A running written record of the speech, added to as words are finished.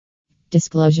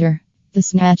Disclosure. The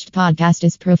Snatched podcast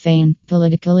is profane,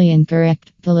 politically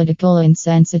incorrect, political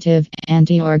insensitive,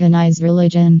 anti-organized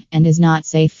religion, and is not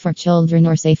safe for children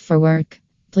or safe for work.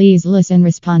 Please listen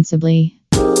responsibly.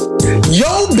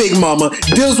 Yo, Big Mama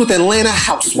deals with Atlanta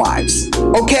housewives,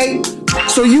 okay?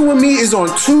 So you and me is on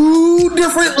two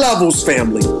different levels,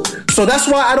 family. So that's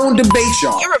why I don't debate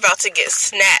y'all. You're about to get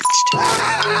snatched.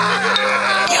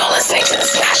 You're listening to the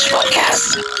Snatched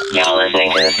podcast.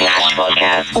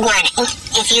 Warning,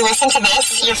 if you listen to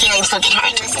this, your feelings will get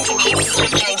hurt.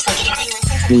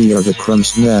 We are the Crumb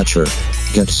Snatcher.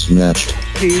 Get snatched.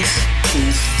 Peace,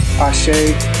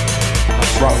 Ashe,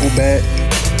 Rahubat,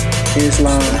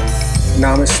 Islam,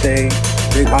 Namaste,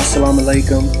 Assalamu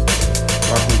Alaikum,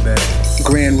 Rahubat,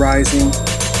 Grand Rising,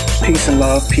 peace and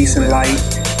love, peace and light,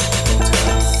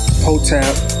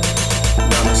 Hotep,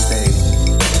 Namaste,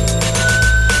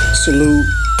 salute,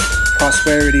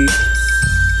 prosperity,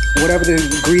 whatever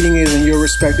the greeting is in your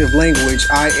respective language.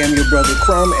 I am your brother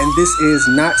Crumb, and this is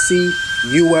Nazi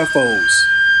UFOs.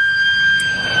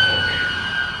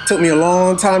 Took me a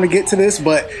long time to get to this,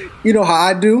 but you know how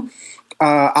I do.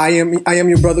 I am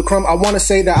your brother Crumb. I want to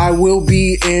say that I will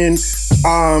be in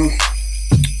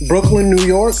Brooklyn, New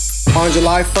York on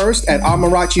July 1st at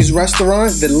Amarachi's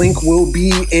restaurant. The link will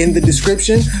be in the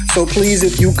description. So please,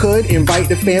 if you could, invite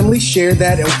the family, share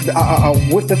that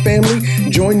with the family.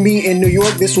 Join me in New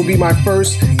York. This will be my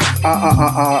first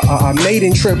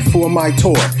maiden trip for my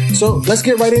tour. So let's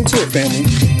get right into it, family.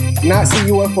 Nazi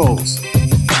UFOs.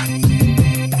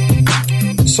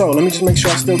 So let me just make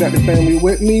sure I still got the family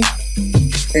with me.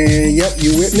 And yep,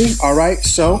 you with me? All right,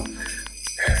 so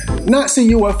Nazi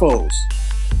UFOs.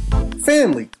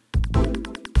 Family,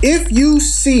 if you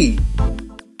see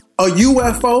a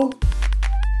UFO,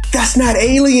 that's not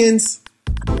aliens.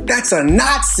 That's a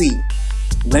Nazi.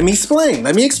 Let me explain,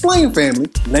 family.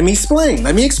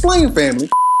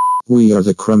 We are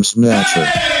the Crumb Snatcher.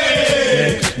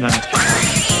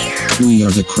 We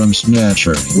are the Crumb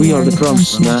Snatcher. We are the Crumb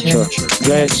Snatcher.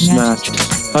 Get snatched.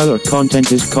 Our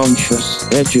content is conscious,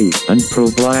 edgy, and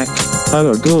pro-black.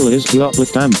 Our goal is to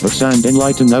uplift and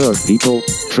enlighten our people.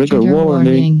 Trigger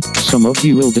warning. Some of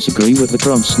you will disagree with the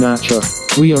Crumb Snatcher.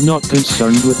 We are not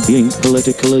concerned with being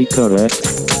politically correct.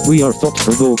 We are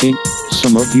thought-provoking.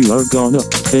 Some of you are gonna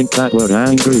think that we're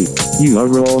angry. You are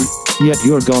wrong, yet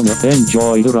you're gonna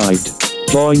enjoy the ride.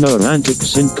 Join our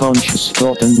antics in conscious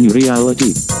thought and new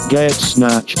reality. Get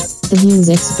snatched. The views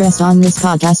expressed on this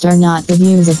podcast are not the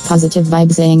views of Positive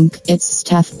Vibes Inc., its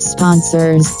staff,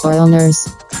 sponsors, or owners.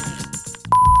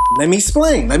 Let me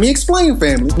explain,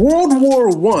 family. World War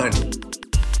I,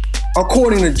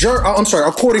 according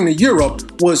to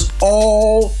Europe, was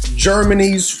all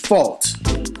Germany's fault.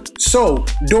 So,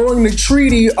 during the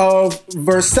Treaty of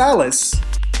Versailles,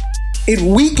 it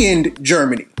weakened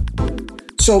Germany.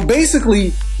 So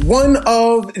basically, one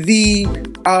of the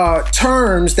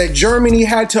terms that Germany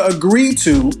had to agree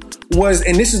to was,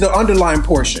 and this is the underlying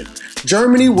portion,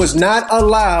 Germany was not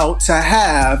allowed to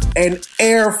have an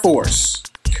air force.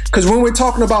 Because when we're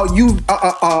talking about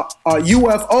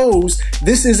UFOs,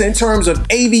 this is in terms of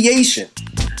aviation.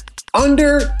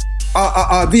 Under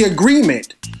the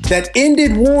agreement that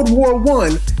ended World War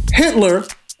I, Hitler,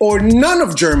 or none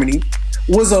of Germany,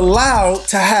 was allowed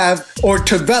to have or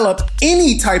develop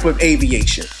any type of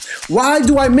aviation. Why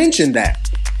do I mention that?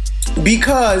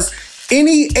 Because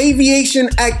any aviation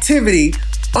activity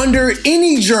under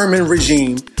any German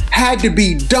regime had to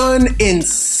be done in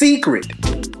secret.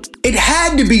 It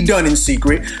had to be done in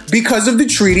secret because of the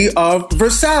Treaty of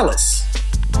Versailles.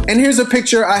 And here's a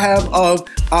picture I have of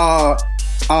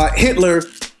Hitler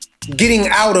getting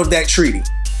out of that treaty.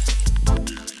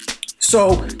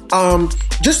 So,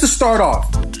 just to start off,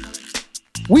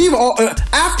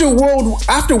 after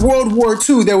World War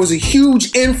II, there was a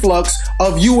huge influx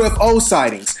of UFO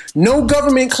sightings. No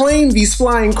government claimed these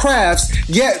flying crafts,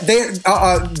 yet they've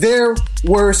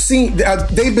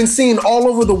been seen all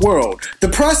over the world. The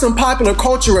press and popular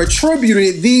culture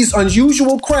attributed these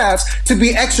unusual crafts to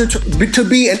be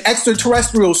an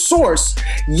extraterrestrial source.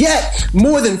 Yet,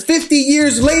 more than 50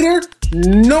 years later,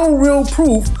 no real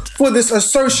proof for this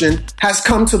assertion has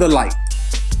come to the light.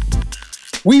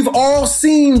 We've all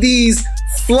seen these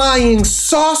flying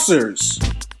saucers,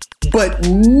 but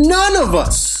none of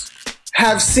us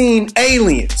have seen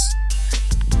aliens.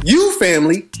 You,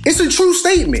 family, it's a true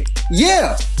statement.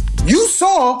 Yeah, you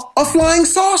saw a flying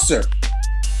saucer.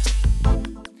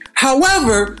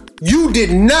 However, you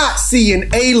did not see an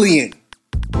alien.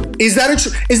 Is that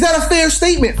a fair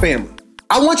statement, family?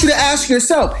 I want you to ask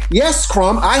yourself, yes,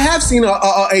 Crumb, I have seen a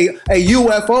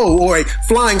UFO or a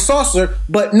flying saucer,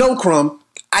 but no, Crumb,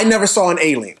 I never saw an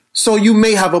alien. So you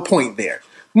may have a point there.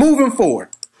 Moving forward.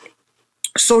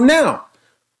 So now,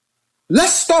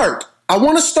 let's start. I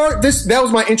want to start this. That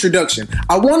was my introduction.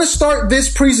 I want to start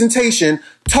this presentation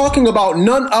talking about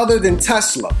none other than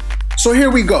Tesla. So here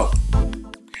we go.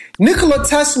 Nikola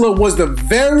Tesla was the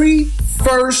very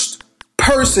first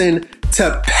person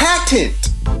to patent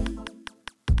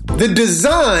the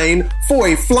design for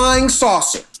a flying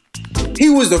saucer. He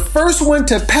was the first one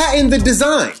to patent the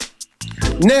design.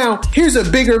 Now, here's a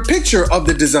bigger picture of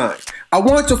the design. I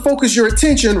want to focus your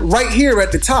attention right here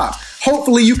at the top.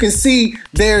 Hopefully you can see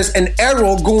there's an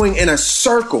arrow going in a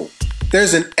circle.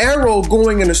 There's an arrow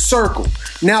going in a circle.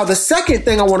 Now, the second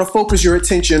thing I want to focus your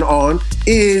attention on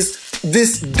is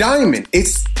this diamond.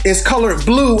 It's colored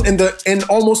blue in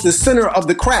almost the center of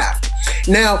the craft.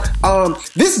 Now,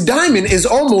 this diamond is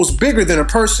almost bigger than a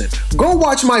person. Go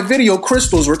watch my video,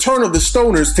 Crystals, Return of the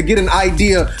Stoners, to get an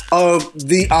idea of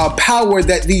the power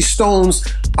that these stones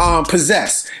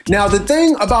possess. Now, the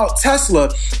thing about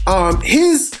Tesla,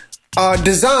 his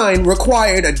design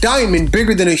required a diamond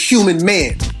bigger than a human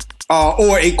man,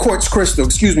 or a quartz crystal.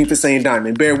 Excuse me for saying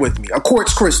diamond. Bear with me. A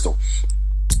quartz crystal.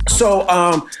 So,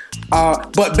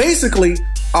 but basically,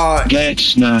 Get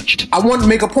snatched. I want to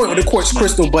make a point with the quartz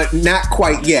crystal, but not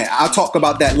quite yet. I'll talk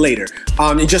about that later,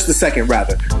 in just a second,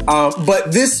 rather.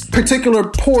 But this particular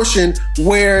portion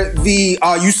where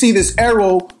you see this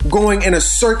arrow going in a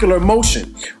circular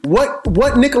motion,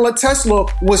 what Nikola Tesla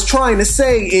was trying to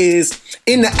say is,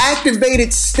 in the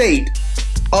activated state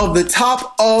of the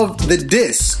top of the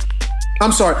disc,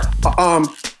 I'm sorry,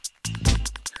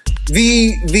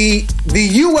 the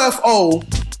UFO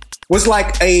was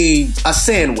like a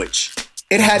sandwich.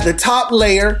 It had the top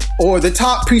layer, or the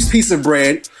top piece of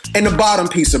bread, and the bottom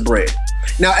piece of bread.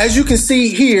 Now, as you can see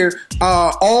here,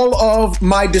 all of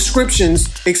my descriptions,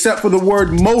 except for the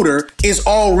word motor, is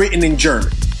all written in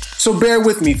German. So bear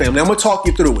with me, family. I'm gonna talk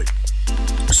you through it.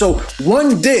 So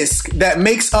one disc that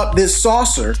makes up this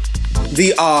saucer,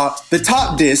 the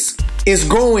top disc, is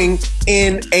going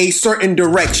in a certain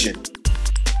direction.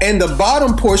 And the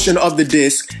bottom portion of the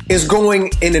disc is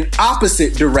going in an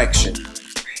opposite direction.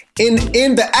 In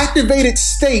the activated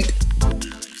state,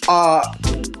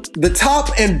 the top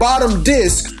and bottom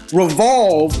disc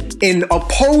revolve in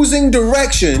opposing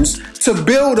directions to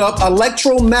build up an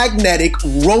electromagnetic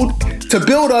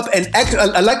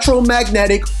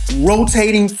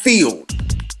rotating field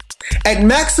at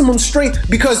maximum strength.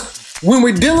 Because when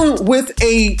we're dealing with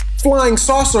a flying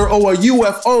saucer or a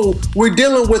UFO, we're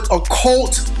dealing with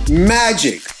occult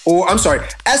magic,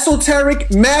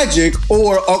 esoteric magic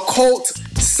or occult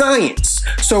science.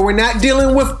 So we're not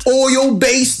dealing with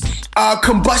oil-based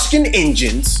combustion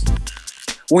engines.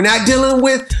 We're not dealing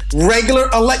with regular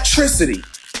electricity.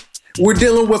 We're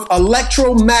dealing with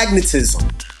electromagnetism.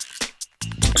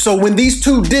 So when these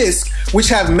two discs, which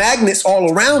have magnets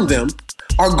all around them,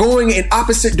 are going in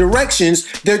opposite directions,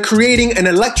 they're creating an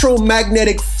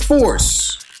electromagnetic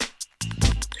force.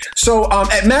 So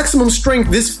at maximum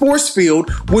strength, this force field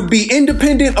would be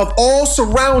independent of all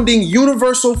surrounding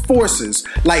universal forces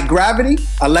like gravity,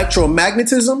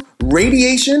 electromagnetism,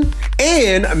 radiation,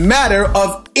 and matter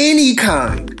of any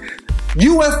kind.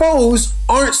 UFOs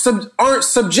aren't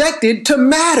subjected to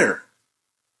matter.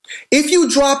 If you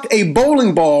dropped a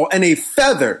bowling ball and a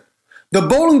feather, the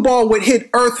bowling ball would hit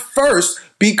Earth first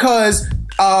because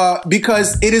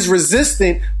it is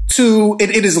resistant to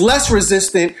it is less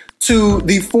resistant to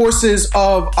the forces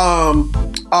of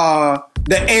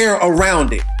the air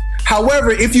around it.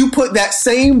 However, if you put that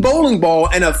same bowling ball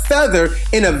and a feather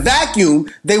in a vacuum,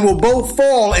 they will both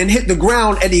fall and hit the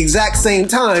ground at the exact same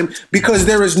time because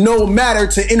there is no matter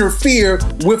to interfere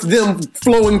with them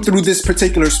flowing through this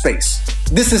particular space.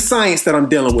 This is science that I'm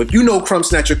dealing with. You know, Crumb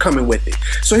Snatcher coming with it.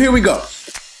 So here we go.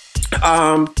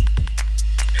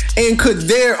 And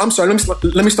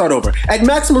let me start over. At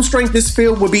maximum strength, this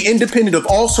field would be independent of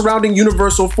all surrounding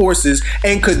universal forces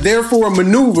and could therefore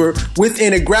maneuver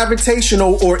within a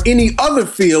gravitational or any other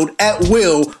field at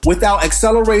will without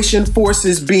acceleration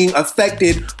forces being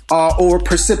affected or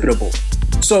precipitable.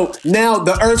 So now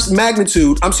the Earth's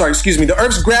the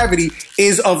Earth's gravity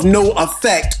is of no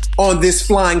effect on this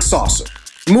flying saucer.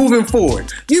 Moving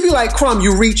forward, you'd be like, Crumb,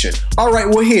 you reaching. All right,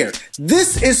 well, here.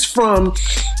 This is from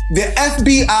the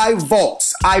FBI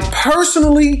vaults. I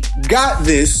personally got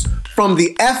this from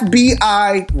the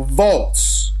FBI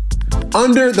vaults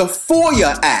under the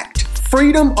FOIA Act,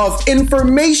 Freedom of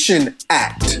Information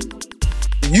Act.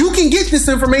 You can get this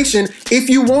information if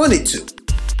you wanted to.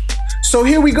 So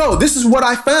here we go. This is what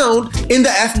I found in the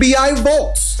FBI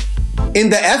vaults.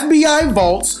 In the FBI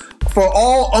vaults, for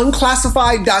all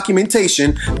unclassified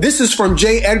documentation, this is from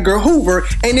J. Edgar Hoover,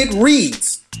 and it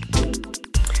reads,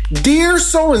 Dear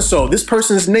so-and-so, this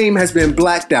person's name has been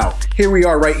blacked out. Here we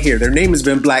are right here. Their name has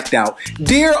been blacked out.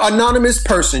 Dear anonymous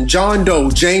person, John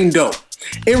Doe, Jane Doe.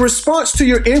 In response to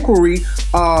your inquiry,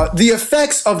 the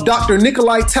effects of Dr.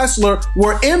 Nikola Tesla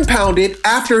were impounded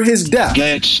after his death.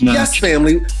 Yes,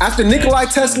 family. After Nikola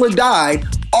Tesla died,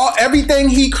 everything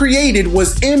he created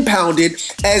was impounded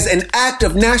as an act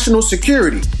of national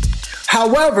security.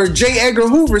 However, J. Edgar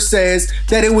Hoover says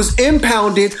that it was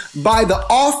impounded by the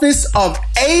Office of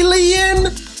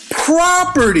Alien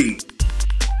Property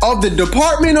of the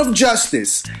Department of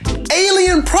Justice.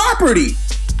 Alien Property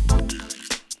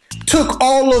took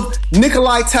all of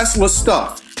Nikola Tesla's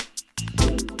stuff,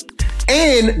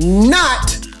 and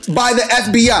not by the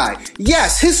FBI.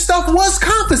 Yes, his stuff was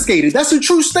confiscated. That's a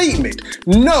true statement.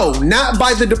 No, not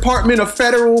by the Department of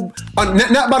Federal,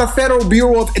 not by the Federal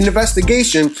Bureau of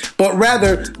Investigation, but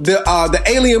rather the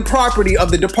alien property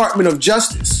of the Department of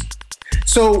Justice.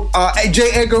 So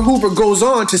J. Edgar Hoover goes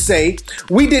on to say,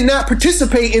 we did not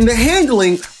participate in the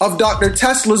handling of Dr.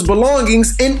 Tesla's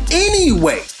belongings in any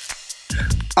way.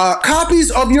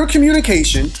 Copies of your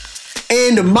communication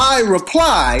and my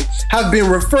reply have been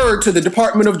referred to the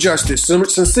Department of Justice.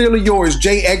 Sincerely yours,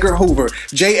 J. Edgar Hoover.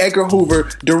 J. Edgar Hoover,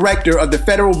 Director of the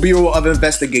Federal Bureau of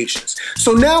Investigations.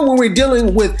 So now when we're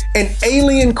dealing with an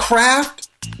alien craft,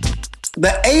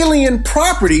 the alien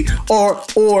property, or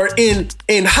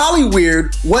in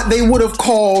Hollywood, what they would have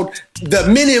called the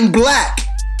Men in Black.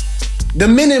 The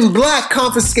Men in Black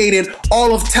confiscated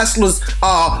all of Tesla's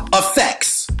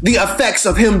effects, the effects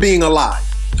of him being alive.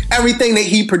 Everything that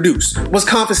he produced was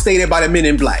confiscated by the Men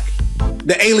in Black,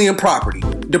 the Alien Property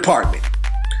Department.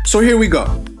 So here we go.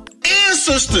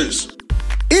 Ancestors!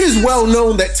 It is well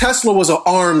known that Tesla was an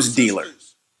arms dealer,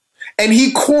 and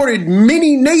he courted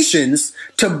many nations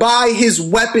to buy his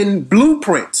weapon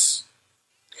blueprints.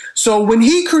 So when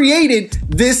he created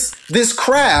this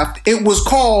craft, it was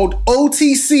called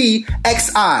OTC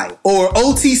XI or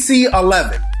OTC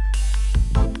 11.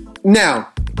 Now,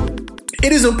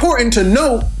 it is important to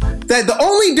note that the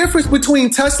only difference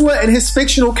between Tesla and his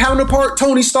fictional counterpart,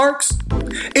 Tony Stark's,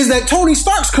 is that Tony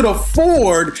Stark's could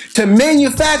afford to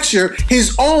manufacture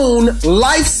his own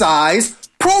life-size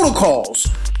protocols.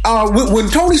 When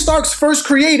Tony Stark's first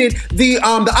created the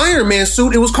Iron Man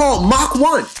suit, it was called Mach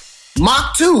 1,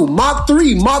 Mach 2, Mach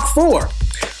 3, Mach 4.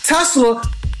 Tesla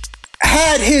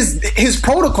had his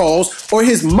protocols or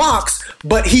his Machs,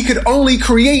 but he could only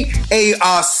create a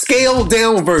scaled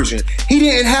down version. He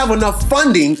didn't have enough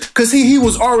funding because he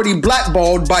was already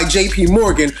blackballed by JP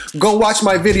Morgan. Go watch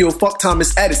my video, Fuck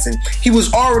Thomas Edison. He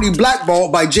was already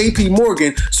blackballed by JP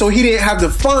Morgan, so he didn't have the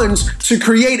funds to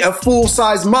create a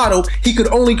full-size model. He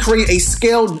could only create a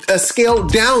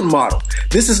scaled down model.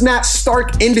 This is not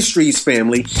Stark Industries,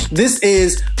 family. This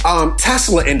is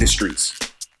Tesla Industries.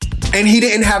 And he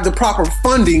didn't have the proper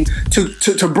funding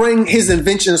to bring his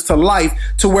inventions to life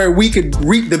to where we could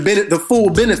reap the full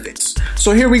benefits.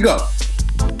 So here we go.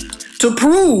 To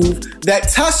prove that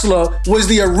Tesla was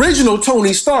the original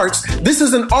Tony Stark's, this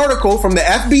is an article from the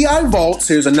FBI vaults.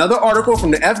 Here's another article from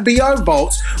the FBI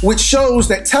vaults, which shows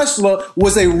that Tesla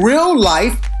was a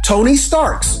real-life Tony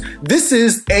Stark's. This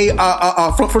is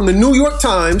from the New York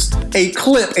Times, an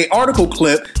article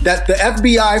clip that the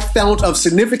FBI found of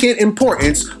significant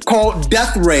importance called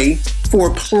Death Ray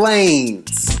for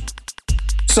Planes.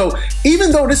 So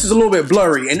even though this is a little bit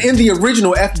blurry, and in the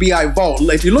original FBI vault,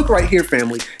 if you look right here,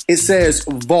 family, it says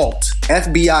vault,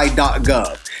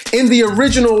 FBI.gov. In the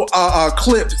original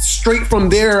clip, straight from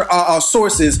their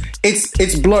sources,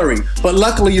 it's blurry. But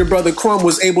luckily, your brother Crumb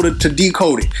was able to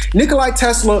decode it. Nikola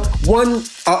Tesla, one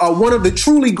of the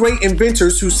truly great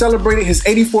inventors who celebrated his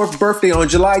 84th birthday on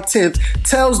July 10th,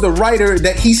 tells the writer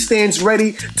that he stands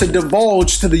ready to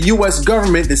divulge to the U.S.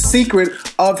 government the secret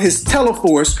of his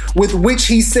teleforce, with which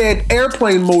he said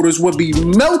airplane motors would be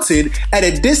melted at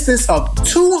a distance of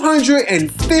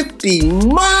 250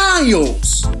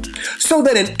 miles. So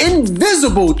that an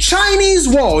invisible Chinese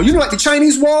wall, you know, like the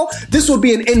Chinese wall, this would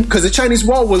be because the Chinese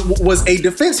wall was a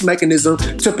defense mechanism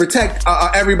to protect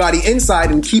everybody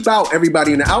inside and keep out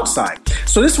everybody on the outside.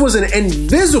 So this was an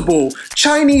invisible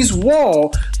Chinese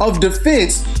wall of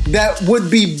defense that would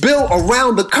be built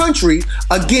around the country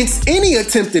against any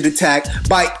attempted attack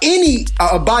by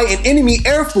an enemy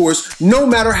air force, no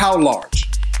matter how large.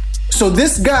 So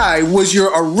this guy was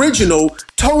your original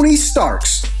Tony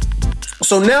Stark's.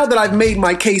 So now that I've made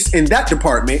my case in that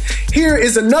department, here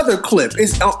is another clip.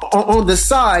 It's on the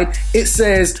side. It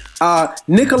says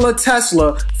Nikola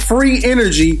Tesla, free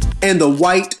energy, and the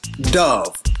white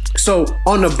dove. So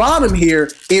on the bottom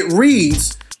here, it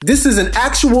reads, This is an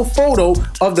actual photo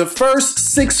of the first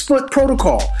 6-foot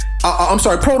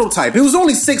prototype. It was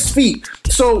only 6 feet.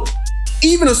 So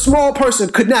even a small person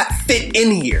could not fit in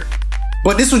here.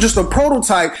 But this was just a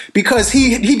prototype because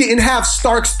he didn't have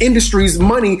Stark's Industries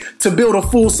money to build a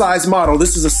full-size model.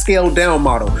 This is a scaled-down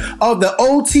model of the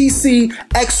OTC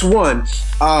X1,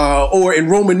 or in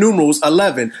Roman numerals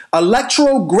 11,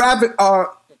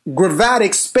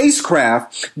 gravitic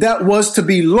spacecraft that was to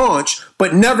be launched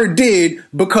but never did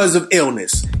because of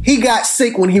illness. He got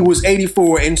sick when he was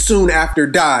 84 and soon after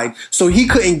died, so he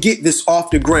couldn't get this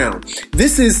off the ground.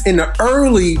 This is in the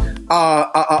early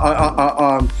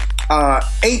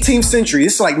 18th century.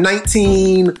 It's like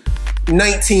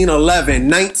 1911,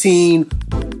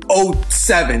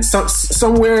 1907,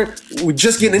 somewhere we're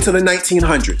just getting into the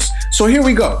 1900s. So here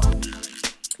we go.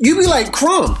 You be like,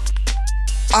 Crumb,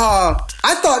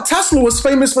 I thought Tesla was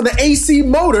famous for the AC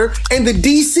motor and the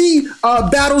DC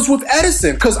battles with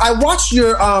Edison, because I watched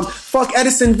your Fuck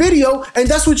Edison video and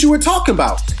that's what you were talking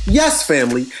about. Yes,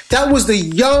 family, that was the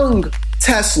young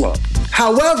Tesla.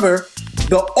 However,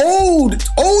 the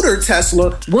older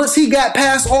Tesla, once he got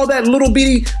past all that little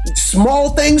bitty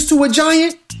small things to a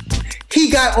giant, he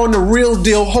got on the real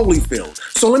deal Holyfield.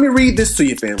 So let me read this to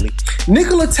you, family.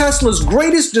 Nikola Tesla's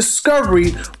greatest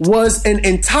discovery was an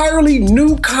entirely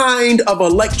new kind of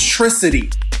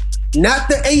electricity. Not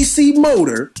the AC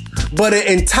motor, but an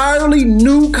entirely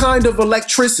new kind of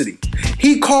electricity.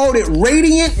 He called it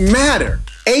radiant matter,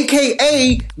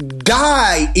 aka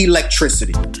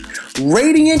dielectricity.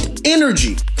 Radiant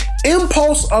energy,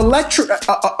 impulse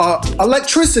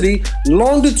electricity,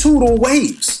 longitudinal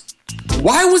waves.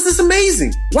 Why was this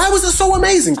amazing? Why was it so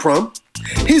amazing, Crumb?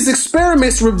 His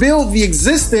experiments revealed the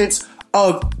existence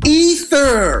of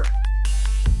ether.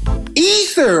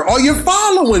 Ether, are you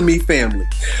following me, family?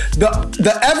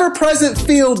 The ever-present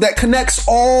field that connects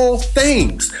all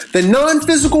things, the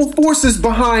non-physical forces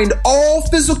behind all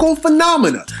physical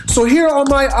phenomena. So here are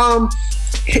my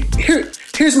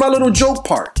here's my little joke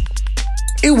part.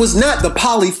 It was not the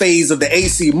polyphase of the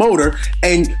AC motor,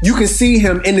 and you can see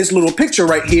him in this little picture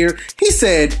right here. He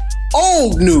said,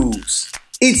 old news.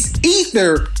 It's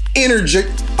ether energy,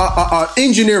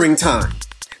 engineering time.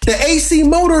 The AC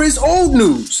motor is old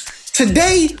news.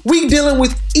 Today, we dealing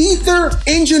with ether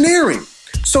engineering.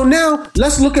 So now,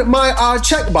 let's look at my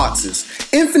check boxes.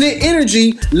 Infinite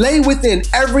energy lay within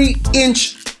every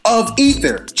inch of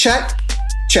ether. Check,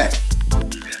 check.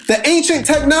 The ancient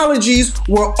technologies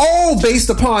were all based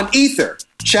upon ether.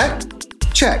 Check,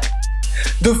 check.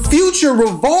 The future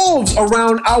revolves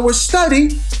around our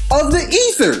study of the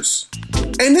ethers.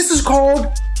 And this is called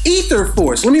ether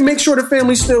force. Let me make sure the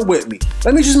family's still with me.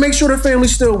 Let me just make sure the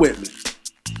family's still with me.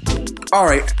 All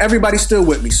right, everybody's still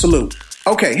with me. Salute.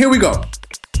 Okay, here we go.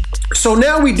 So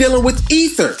now we're dealing with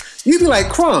ether. You'd be like,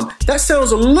 Crumb, that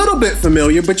sounds a little bit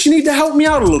familiar, but you need to help me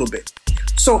out a little bit.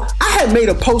 So I had made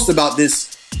a post about this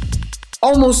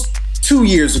almost 2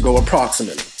 years ago,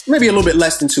 approximately. Maybe a little bit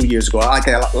less than 2 years ago,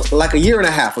 like a year and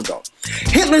a half ago.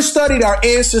 Hitler studied our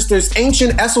ancestors'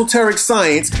 ancient esoteric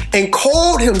science and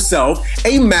called himself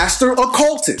a master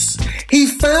occultist. He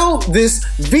found this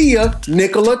via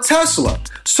Nikola Tesla.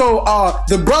 So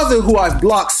the brother who I've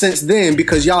blocked since then,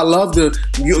 because y'all love as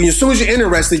soon as you're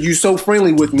interested, you're so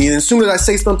friendly with me. And as soon as I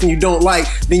say something you don't like,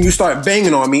 then you start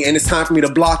banging on me, and it's time for me to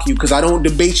block you because I don't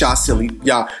debate y'all silly,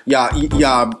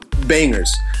 y'all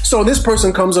bangers. So this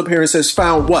person comes up here and says,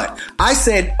 found what? I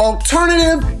said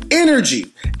alternative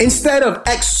energy. Instead of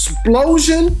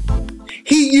explosion,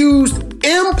 he used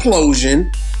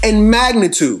implosion and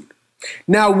magnitude.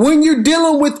 Now, when you're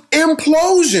dealing with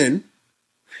implosion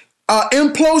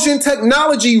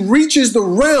technology reaches the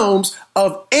realms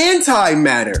of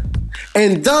antimatter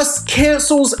and thus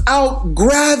cancels out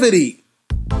gravity.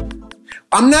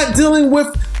 I'm not dealing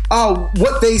with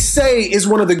what they say is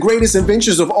one of the greatest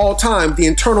inventions of all time, the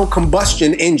internal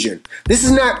combustion engine. This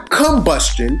is not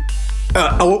combustion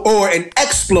or an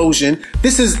explosion.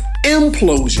 This is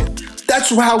implosion. That's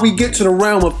how we get to the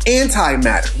realm of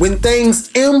antimatter, when things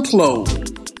implode.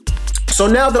 So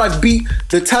now that I've beat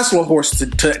the Tesla horse to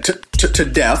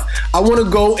death, I want to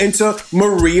go into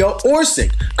Maria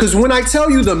Orsic. Because when I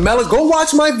tell you go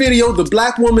watch my video, The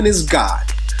Black Woman is God.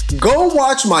 Go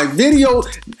watch my video.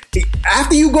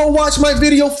 After you go watch my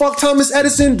video, Fuck Thomas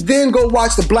Edison, then go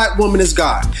watch The Black Woman is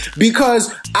God.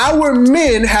 Because our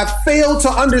men have failed to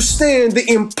understand the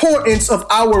importance of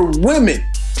our women.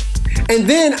 And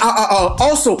then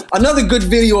also another good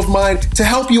video of mine to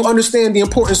help you understand the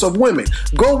importance of women.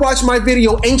 Go watch my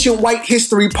video, Ancient White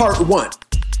History Part 1.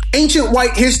 Ancient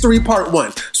White History Part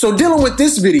 1. So dealing with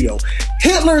this video,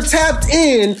 Hitler tapped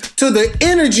in to the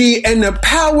energy and the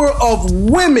power of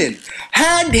women.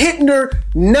 Had Hitler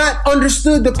not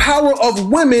understood the power of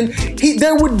women,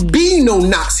 there would be no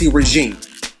Nazi regime.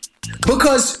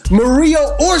 Because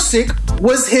Maria Orsic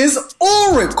was his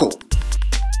oracle,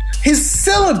 his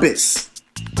syllabus.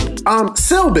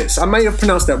 Syllabus. I may have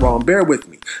pronounced that wrong. Bear with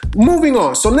me. Moving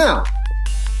on. So now,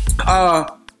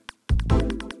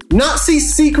 Nazi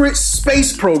secret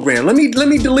space program. Let me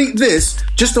delete this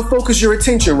just to focus your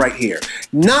attention right here.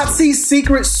 Nazi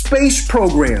secret space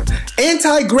program.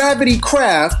 Anti-gravity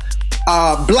craft.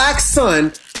 Black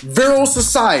Sun. Viral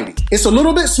Society. It's a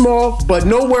little bit small, but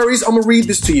no worries. I'm gonna read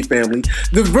this to you, family.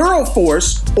 The viral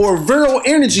force or viral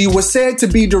energy was said to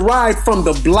be derived from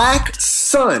the Black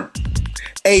Sun,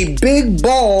 a big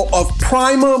ball of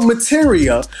prima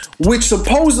materia which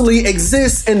supposedly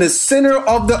exists in the center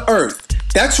of the earth.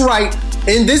 That's right.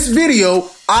 In this video,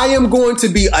 I am going to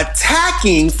be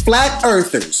attacking flat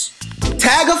earthers.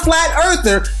 Tag a flat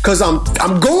earther because I'm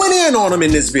going in on them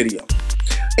in this video.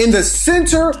 In the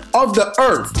center of the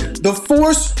earth, the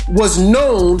force was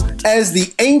known as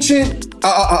the ancient,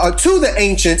 to the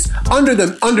ancients under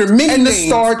many names, the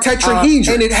star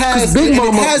tetrahedron. And it has Big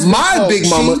Mama, my Big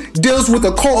Mama deals with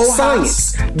occult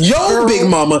science. Your Big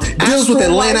Mama deals with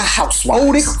Atlanta housewives.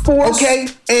 Odic force. Okay,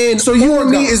 and so you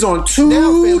and me is on two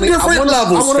different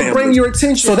levels. I want to bring your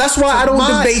attention. So that's why I don't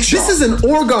debate you. This is an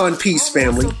orgone piece,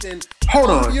 family. Hold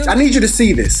on, I need you to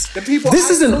see this. This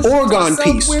is an orgone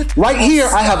piece. Right here,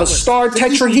 I have a star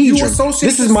tetrahedron.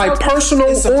 This is my personal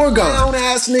orgone.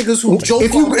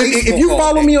 If you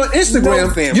follow me on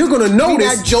Instagram, you're gonna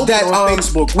notice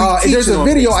that there's a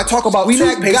video I talk about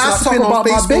gossiping about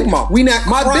my Big Mama.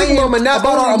 My Big Mama not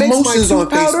about our emotions on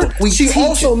Facebook. She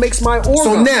also makes my orgone.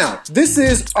 So now, this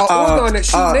is an orgone that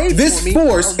she made. This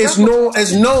force is known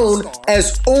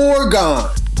as orgone.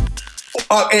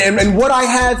 And what I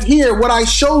have here, what I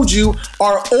showed you,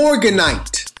 are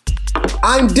organite.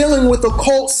 I'm dealing with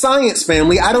occult science,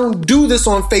 family. I don't do this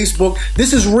on Facebook.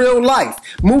 This is real life.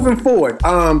 Moving forward,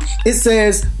 it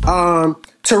says,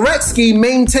 Turetsky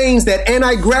maintains that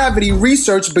anti-gravity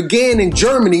research began in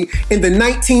Germany in the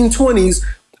 1920s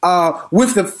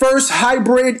with the first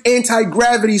hybrid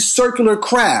anti-gravity circular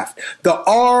craft, the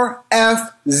RFZ-1.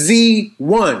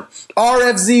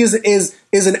 RFZ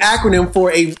is an acronym for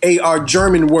a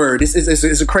German word. It's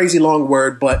a crazy long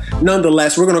word, but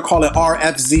nonetheless, we're going to call it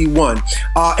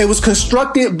RFZ-1. It was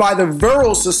constructed by the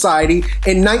Viral Society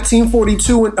in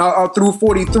 1942 through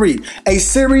 43. A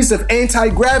series of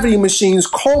anti-gravity machines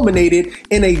culminated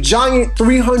in a giant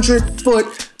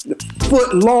 300-foot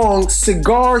long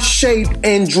cigar-shaped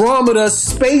Andromeda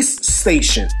space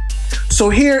station. So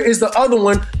here is the other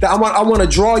one that I want to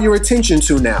draw your attention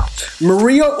to now.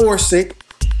 Maria Orsic,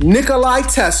 Nikola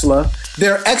Tesla,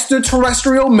 their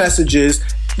extraterrestrial messages,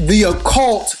 the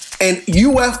occult, and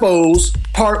UFOs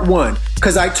Part 1.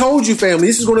 Because I told you, family,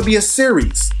 this is going to be a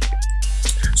series.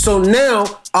 So now,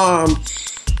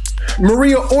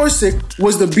 Maria Orsic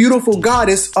was the beautiful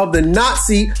goddess of the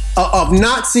Nazi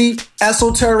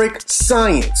esoteric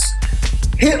science.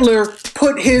 Hitler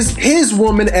put his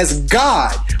woman as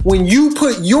God when you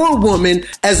put your woman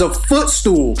as a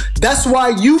footstool. That's why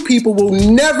you people will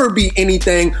never be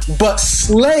anything but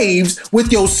slaves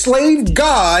with your slave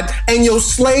God and your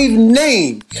slave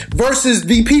name, versus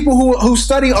the people who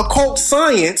study occult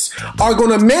science are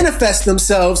going to manifest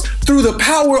themselves through the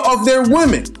power of their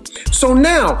women. So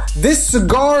now, this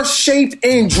cigar-shaped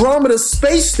Andromeda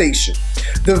space station,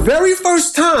 the very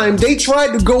first time they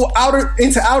tried to go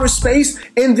into outer space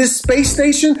in this space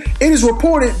station, it is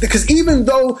reported, because even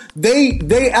though they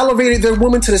elevated their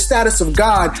woman to the status of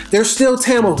God, they're still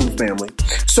Tamahu family.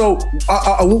 So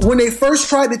when they first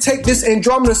tried to take this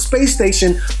Andromeda space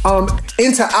station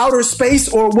into outer space,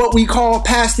 or what we call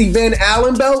past the Van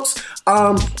Allen belts,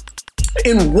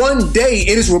 in one day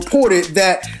it is reported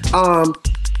that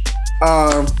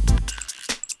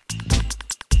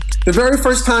the very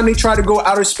first time they tried to go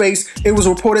outer space, it was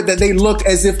reported that they looked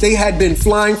as if they had been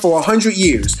flying for 100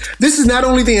 years. This is not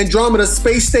only the Andromeda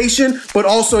space station, but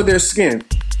also their skin.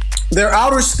 Their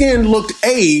outer skin looked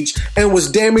aged and was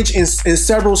damaged in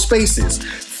several spaces.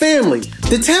 Family,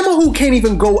 the Tamahu can't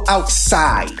even go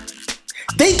outside.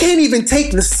 They can't even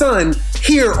take the sun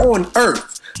here on Earth.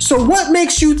 So what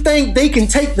makes you think they can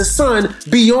take the sun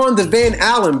beyond the Van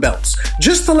Allen belts?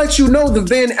 Just to let you know, the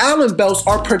Van Allen belts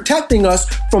are protecting us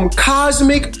from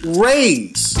cosmic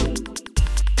rays.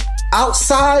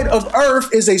 Outside of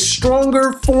Earth is a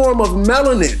stronger form of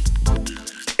melanin,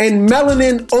 and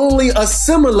melanin only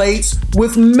assimilates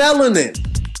with melanin.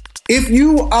 If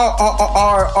you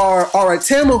are a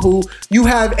Tamahu, you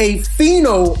have a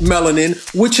phenomelanin,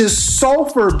 which is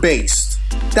sulfur-based.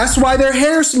 That's why their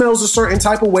hair smells a certain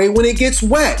type of way when it gets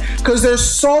wet, because they're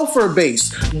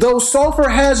sulfur-based. Though sulfur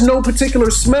has no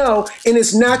particular smell in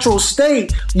its natural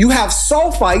state, you have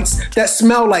sulfites that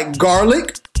smell like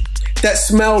garlic, that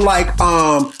smell like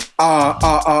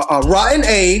rotten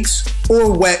eggs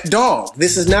or wet dog.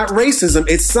 This is not racism,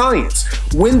 it's science.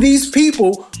 When these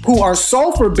people who are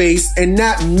sulfur-based and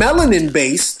not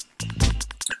melanin-based,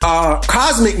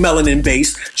 cosmic melanin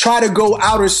based, try to go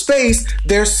outer space,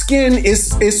 their skin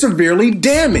is severely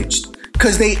damaged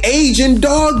because they age in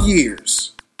dog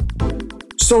years.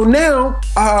 So now,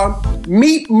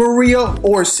 meet Maria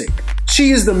Orsic.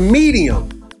 She is the medium.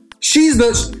 She's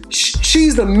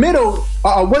the middle.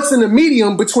 What's in the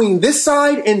medium between this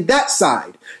side and that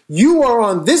side? You are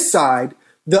on this side.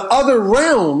 The other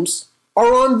realms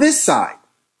are on this side.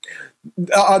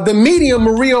 The medium,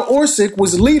 Maria Orsic,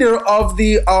 was leader of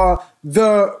the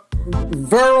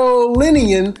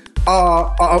Verlinians,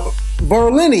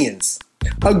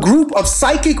 a group of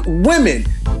psychic women.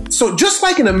 So just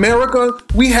like in America,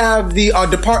 we have the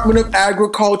Department of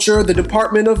Agriculture, the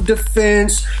Department of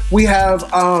Defense, we have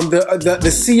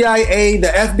the CIA, the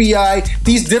FBI,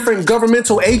 these different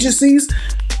governmental agencies.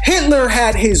 Hitler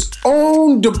had his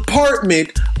own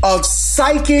department of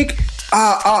psychic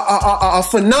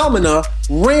phenomena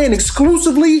ran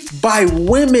exclusively by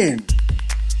women.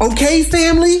 Okay,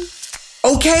 family?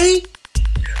 Okay?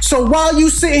 So while you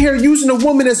sitting here using a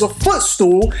woman as a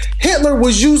footstool, Hitler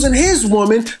was using his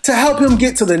woman to help him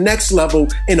get to the next level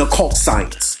in occult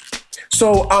science.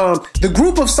 So the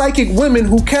group of psychic women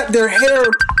who kept their hair...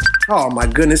 Oh my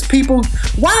goodness, people,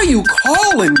 why are you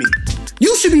calling me?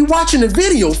 You should be watching the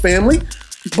video, family.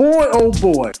 Boy, oh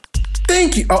boy.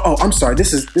 Thank you. Oh, I'm sorry.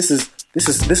 This is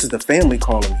the family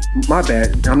calling me. My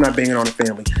bad. I'm not banging on the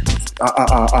family.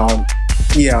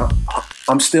 Yeah,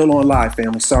 I'm still on live,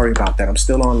 family. Sorry about that. I'm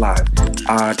still on live.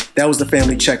 That was the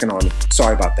family checking on me.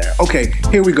 Sorry about that. Okay,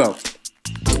 here we go.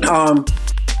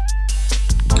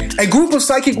 A group of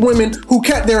psychic women who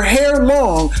kept their hair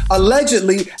long,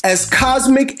 allegedly as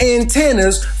cosmic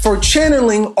antennas for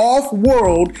channeling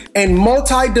off-world and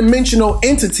multi-dimensional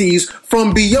entities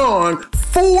from beyond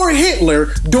for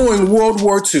Hitler during World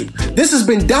War II. This has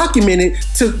been documented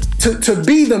to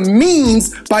be the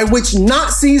means by which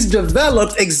Nazis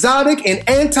developed exotic and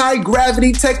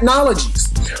anti-gravity technologies.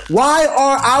 Why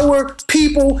are our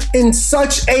people in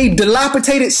such a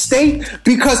dilapidated state?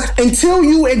 Because until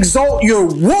you exalt your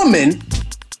woman,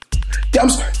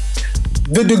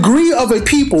 the degree of a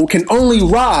people can only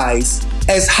rise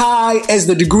as high as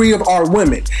the degree of our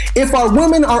women. If our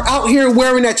women are out here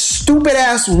wearing that stupid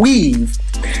ass weave,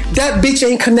 that bitch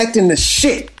ain't connecting to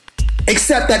shit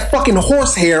except that fucking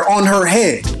horsehair on her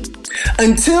head.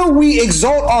 Until we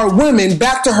exalt our women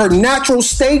back to her natural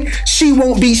state, she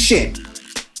won't be shit.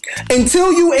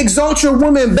 Until you exalt your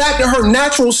woman back to her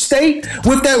natural state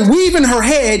with that weave in her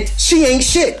head, she ain't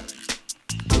shit.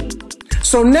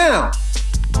 So now,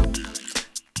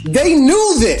 they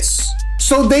knew this.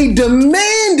 So they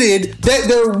demanded that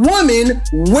their women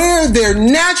wear their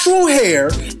natural hair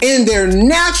in their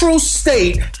natural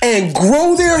state and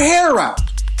grow their hair out.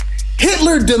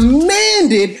 Hitler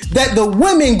demanded that the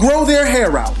women grow their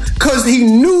hair out because he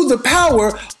knew the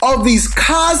power of these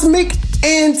cosmic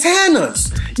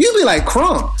antennas. You'd be like,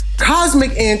 Crumb,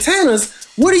 cosmic antennas?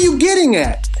 What are you getting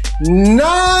at?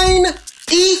 9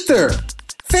 ether.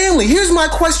 Family, here's my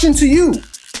question to you.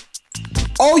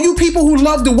 All you people who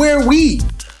love to wear weave,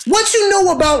 what you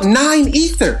know about 9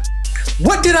 ether?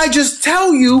 What did I just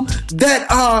tell you that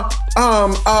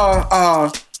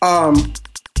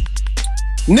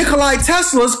Nikola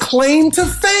Tesla's claim to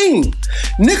fame?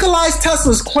 Nikola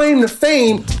Tesla's claim to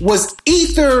fame was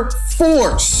ether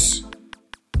force.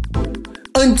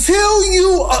 Until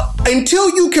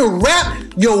you can wrap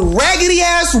your raggedy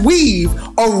ass weave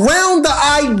around the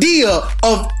idea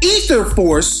of ether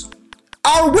force,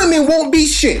 our women won't be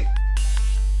shit.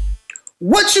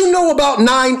 What you know about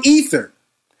 9 ether?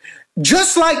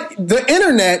 Just like the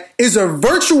internet is a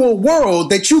virtual world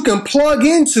that you can plug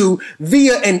into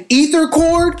via an ether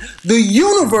cord, the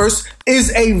universe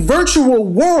is a virtual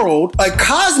world, a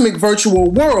cosmic virtual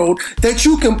world that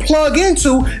you can plug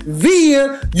into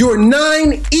via your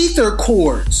 9 ether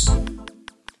cords.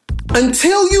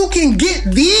 Until you can get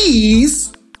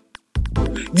these,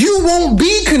 you won't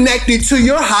be connected to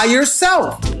your higher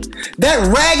self. That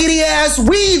raggedy ass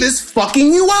weave is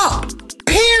fucking you up.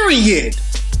 Period.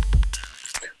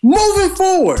 Moving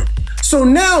forward. So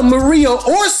now Maria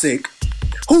Orsic,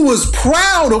 who was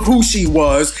proud of who she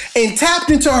was and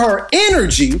tapped into her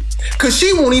energy, because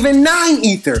she won't even 9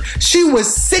 ether. She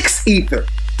was 6 ether.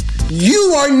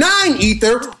 You are 9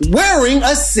 ether wearing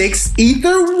a 6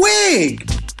 ether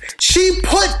wig. She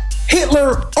put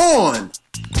Hitler on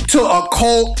to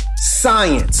occult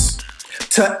science,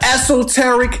 to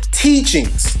esoteric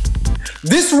teachings.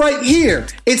 This right here,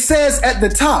 it says at the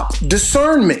top,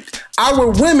 discernment. Our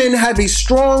women have a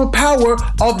strong power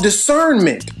of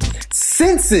discernment,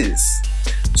 senses.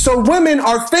 So women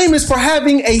are famous for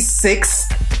having a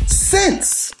 6th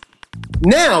sense.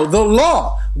 Now, the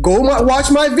law. Go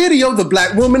watch my video, The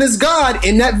Black Woman is God.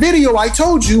 In that video, I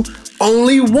told you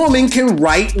only woman can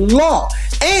write law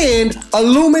and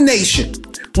illumination.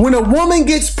 When a woman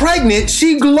gets pregnant,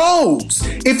 she glows.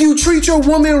 If you treat your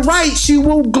woman right, she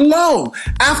will glow.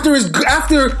 After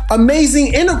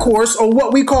amazing intercourse, or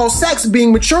what we call sex,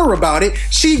 being mature about it,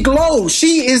 she glows.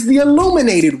 She is the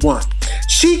illuminated one.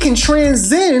 She can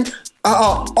transcend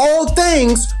all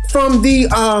things from the,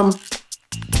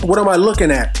 what am I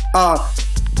looking at?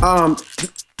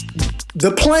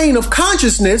 The plane of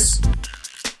consciousness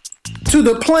to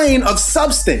the plane of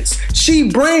substance. She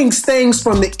brings things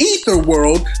from the ether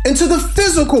world into the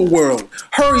physical world.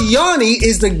 Her yoni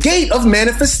is the gate of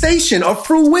manifestation, of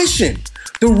fruition.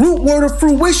 The root word of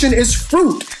fruition is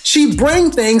fruit. She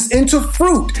brings things into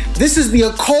fruit. This is the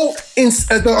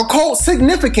occult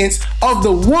significance of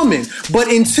the woman.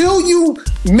 But until you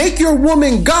make your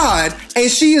woman God and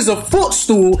she is a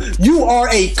footstool, you are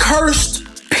a cursed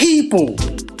people.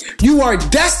 You are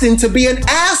destined to be an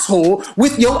asshole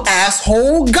with your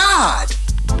asshole God,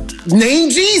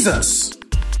 named Jesus.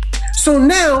 So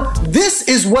now this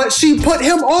is what she put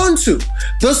him onto,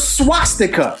 the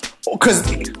swastika. Because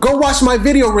go watch my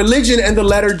video, Religion and the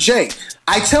Letter J.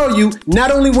 I tell you, not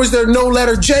only was there no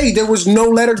letter J, there was no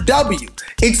letter W.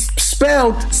 It's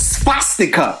spelled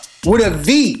swastika with a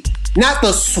V, not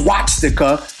the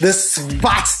swastika, the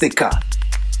swastika.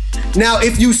 Now,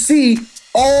 if you see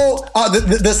all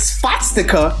the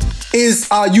swastika is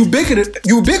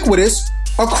ubiquitous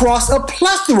across a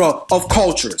plethora of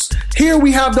cultures. Here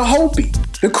we have the Hopi,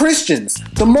 the Christians,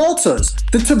 the Maltas,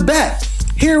 the Tibet.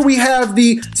 Here we have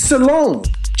the Ceylon,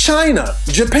 China,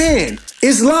 Japan,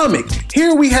 Islamic.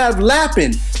 Here we have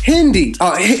Lapin,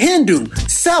 Hindu,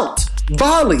 Celt,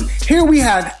 Bali. Here we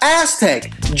have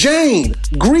Aztec, Jain,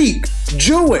 Greek,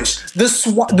 Jewish. The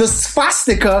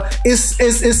swastika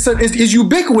is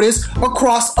ubiquitous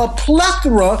across a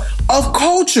plethora of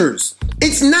cultures.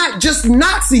 It's not just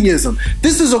Nazism.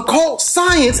 This is occult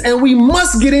science, and we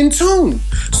must get in tune.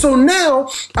 So now,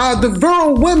 the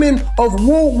virile women of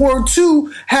World War II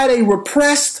had a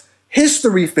repressed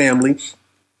history, family.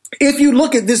 If you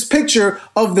look at this picture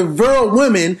of the virile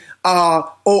women,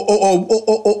 or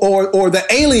the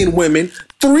alien women,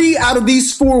 3 out of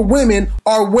these 4 women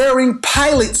are wearing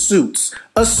pilot suits,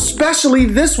 especially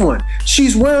this one.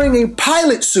 She's wearing a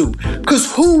pilot suit because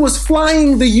who was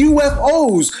flying the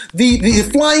UFOs, the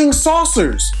flying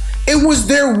saucers? It was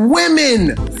their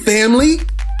women, family.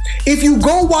 If you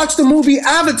go watch the movie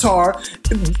Avatar,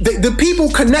 the people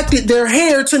connected their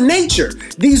hair to nature.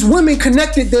 These women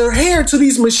connected their hair to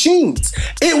these machines.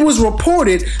 It was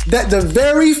reported that the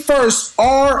very first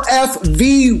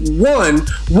RFV-1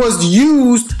 was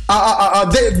used.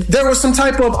 There was some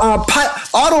type of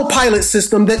autopilot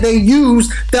system that they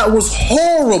used that was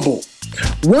horrible.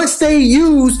 Once they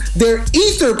used their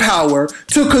ether power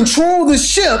to control the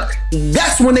ship,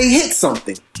 that's when they hit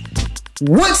something.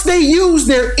 Once they use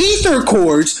their ether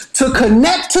cords to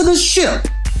connect to the ship,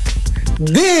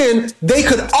 then they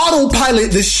could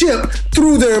autopilot the ship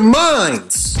through their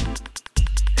minds.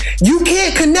 You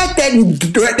can't connect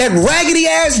that raggedy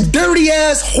ass, dirty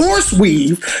ass horse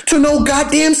weave to no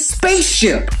goddamn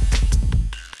spaceship.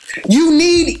 You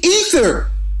need ether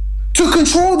to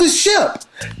control the ship.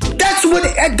 That's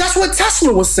what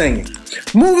Tesla was saying.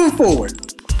 Moving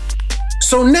forward.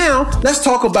 So now let's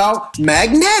talk about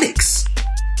magnetics.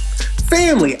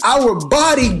 Family, our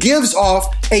body gives off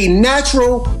a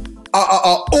natural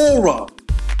aura.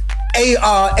 A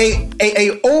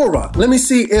aura. Let me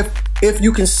see if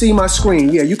you can see my screen.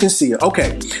 Yeah, you can see it.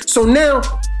 Okay. So now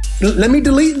let me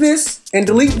delete this and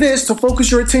delete this to focus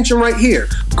your attention right here.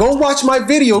 Go watch my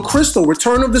video, Crystal,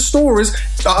 Return of the Stoners.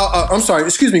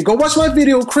 Go watch my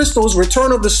video, Crystal's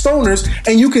Return of the Stoners,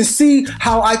 and you can see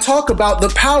how I talk about the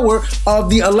power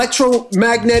of the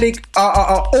electromagnetic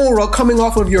aura coming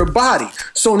off of your body.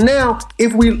 So now,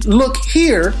 if we look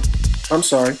here,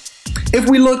 If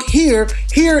we look here,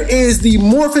 here is the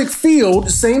morphic field,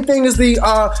 same thing as the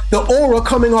aura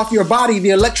coming off your body,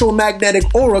 the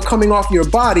electromagnetic aura coming off your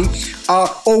body,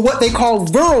 or what they call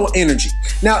virile energy.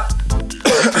 Now,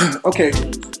 Okay.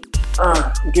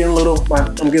 I'm getting a little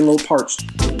parched.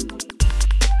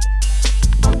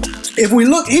 If we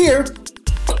look here,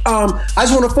 I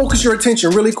just want to focus your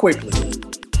attention really quickly.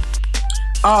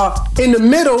 In the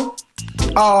middle,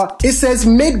 it says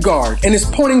Midgard and it's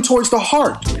pointing towards the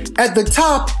heart. At the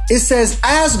top, it says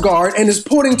Asgard and is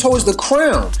pointing towards the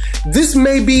crown. This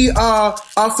may be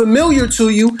familiar to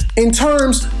you in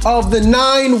terms of the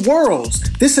 9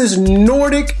 worlds. This is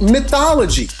Nordic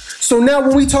mythology. So now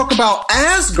when we talk about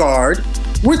Asgard,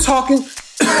 we're talking,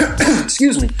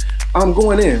 excuse me, I'm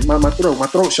going in, my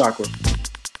throat chakra.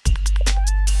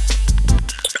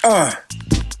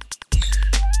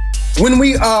 When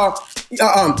we,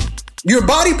 your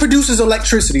body produces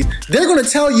electricity. They're going to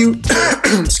tell you,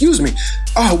 excuse me,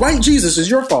 white Jesus is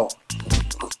your fault.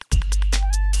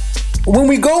 When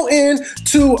we go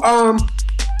into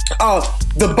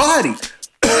the body,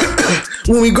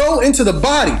 when we go into the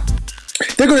body,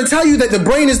 they're going to tell you that the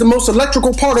brain is the most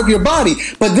electrical part of your body,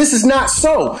 but this is not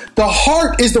so. The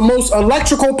heart is the most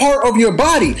electrical part of your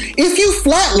body. If you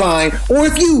flatline or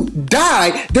if you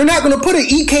die, they're not going to put an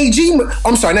EKG.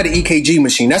 I'm sorry, not an EKG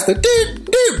machine. That's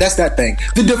that's that thing.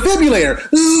 The defibrillator.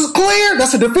 Clear.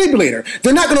 That's a defibrillator.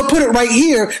 They're not going to put it right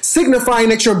here, signifying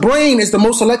that your brain is the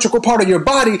most electrical part of your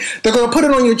body. They're going to put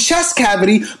it on your chest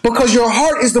cavity because your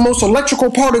heart is the most electrical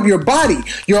part of your body.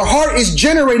 Your heart is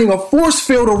generating a force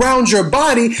field around your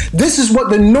body. This is what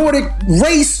the Nordic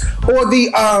race or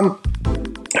the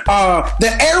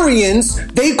Aryans,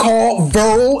 they call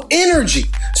virile energy.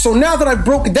 So now that I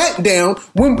broke that down,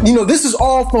 this is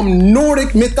all from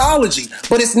Nordic mythology,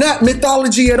 but it's not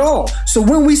mythology at all. So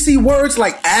when we see words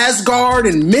like Asgard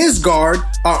and Asgard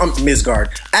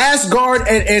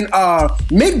and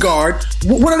Midgard,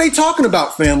 what are they talking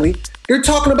about, family? They're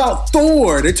talking about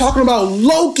Thor. They're talking about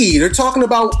Loki. They're talking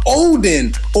about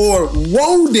Odin or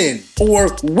Woden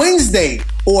or Wednesday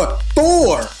or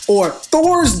Thor or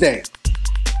Thursday.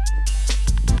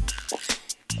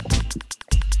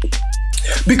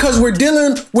 Because we're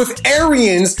dealing with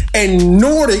Aryans and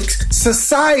Nordic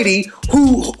society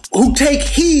who take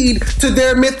heed to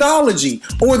their mythology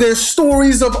or their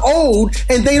stories of old,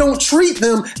 and they don't treat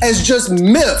them as just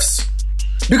myths.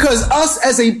 Because us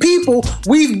as a people,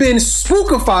 we've been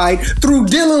spookified through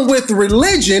dealing with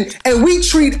religion, and we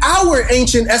treat our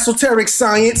ancient esoteric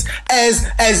science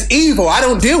as evil. I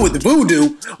don't deal with the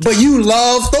voodoo, but you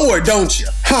love Thor, don't you?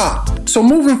 So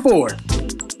moving forward.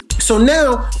 So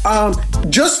now,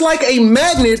 just like a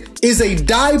magnet is a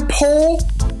dipole,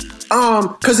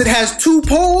 because it has 2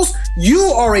 poles, you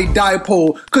are a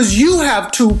dipole because you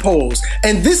have 2 poles.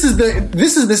 And this is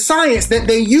the science that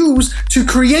they use to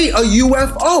create a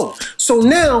UFO. So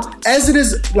now, as it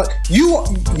is,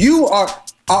 you are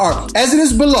as it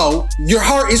is below, your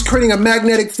heart is creating a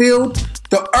magnetic field.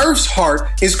 The Earth's heart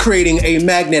is creating a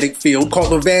magnetic field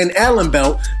called the Van Allen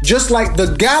belt, just like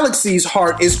the galaxy's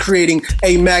heart is creating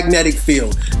a magnetic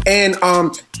field. And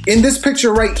in this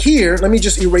picture right here, let me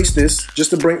just erase this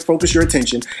just to focus your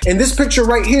attention. In this picture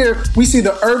right here, we see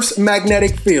the Earth's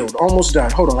magnetic field. Almost done.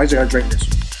 Hold on, I just gotta drink this.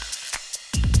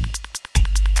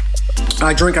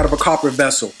 I drink out of a copper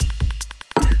vessel.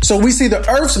 So we see the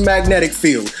Earth's magnetic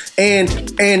field, and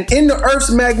in the Earth's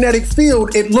magnetic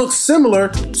field, it looks similar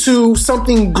to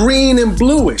something green and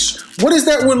bluish. What is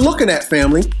that we're looking at,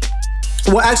 family?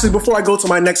 Well, actually, before I go to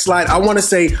my next slide, I want to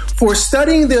say, for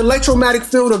studying the electromagnetic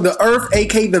field of the Earth,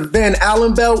 aka the Van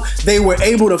Allen belt, they were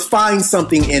able to find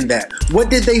something in that.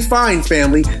 What did they find,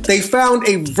 family? They found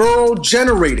a virile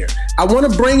generator. I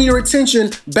want to bring your attention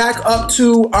back up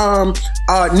to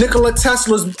Nikola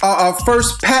Tesla's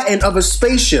first patent of a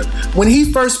spaceship. When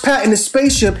he first patented a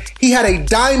spaceship, he had a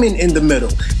diamond in the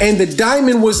middle, and the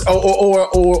diamond was,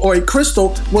 or a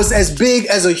crystal, was as big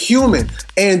as a human.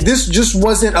 And this just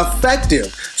wasn't effective.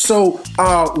 So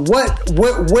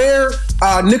where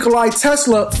Nikola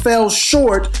Tesla fell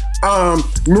short,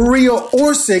 Maria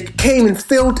Orsic came and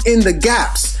filled in the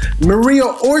gaps. Maria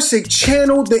Orsic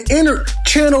channeled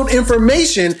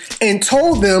information and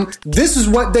told them this is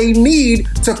what they need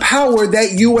to power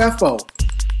that UFO.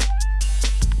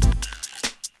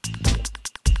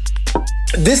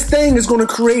 This thing is going to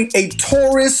create a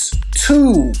torus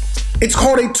tube. It's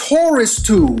called a torus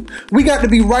tube. We got to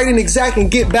be right and exact and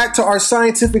get back to our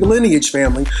scientific lineage,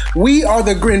 family. We are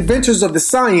the inventors of the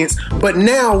science, but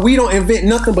now we don't invent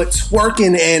nothing but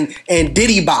twerking and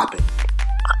diddy bopping.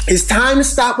 It's time to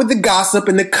stop with the gossip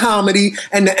and the comedy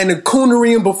and the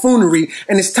coonery and buffoonery,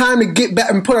 and it's time to get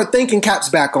back and put our thinking caps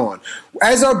back on.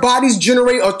 as our bodies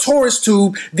generate a torus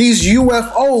tube, these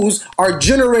UFOs are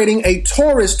generating a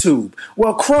torus tube.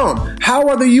 Well, Crumb, how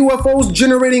are the UFOs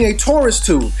generating a torus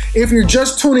tube? If you're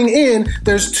just tuning in,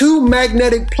 there's two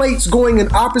magnetic plates going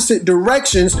in opposite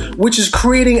directions, which is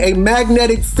creating a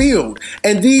magnetic field.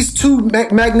 And these two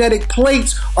magnetic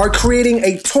plates are creating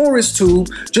a torus tube,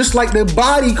 just like the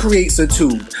body creates a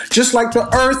tube, just like the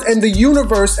Earth and the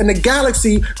universe and the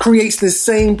galaxy creates this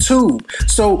same tube.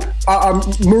 So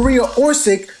Maria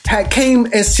Orsic came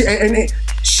and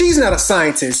she's not a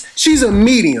scientist. She's a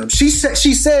medium. She said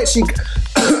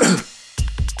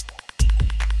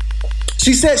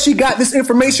she got this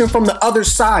information from the other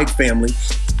side, family.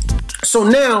 So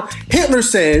now Hitler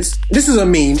says, this is a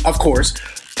meme, of course.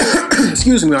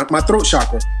 Excuse me, my throat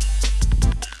chakra.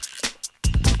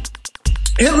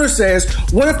 Hitler says,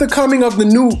 what if the coming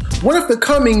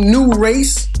new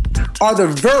race are the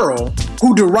virile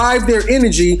who derive their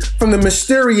energy from the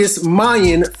mysterious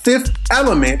Mayan fifth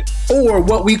element, or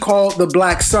what we call the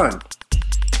black sun?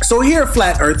 So here,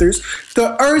 flat earthers,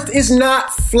 the earth is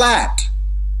not flat.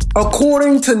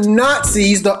 According to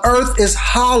Nazis, the earth is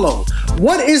hollow.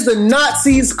 What is the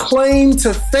Nazis' claim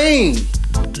to fame?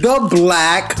 The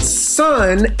black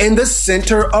sun in the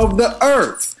center of the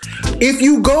earth. If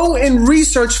you go and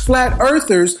research flat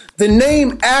earthers, the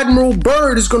name Admiral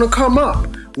Byrd is going to come up.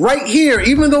 Right here,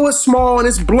 even though it's small and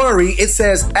it's blurry, it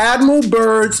says Admiral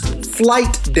Byrd's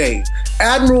flight day.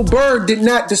 Admiral Byrd did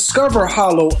not discover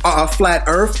flat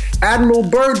earth. Admiral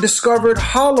Byrd discovered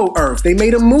hollow earth. They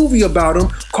made a movie about him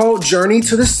called Journey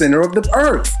to the Center of the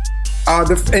Earth.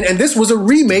 And this was a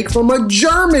remake from a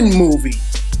German movie.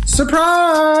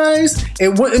 Surprise!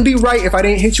 It wouldn't be right if I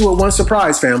didn't hit you with one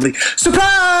surprise, family.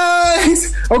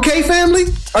 Surprise! Okay, family?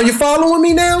 Are you following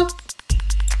me now?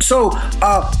 So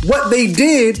what they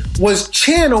did was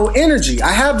channel energy.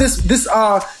 I have this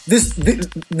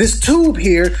tube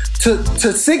here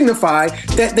to signify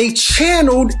that they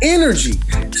channeled energy.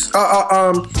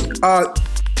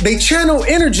 They channel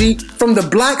energy from the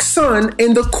black sun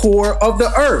in the core of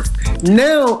the earth.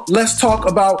 Now let's talk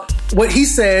about what he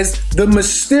says, the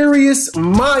mysterious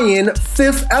Mayan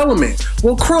fifth element.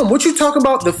 Well, Crumb, what you talk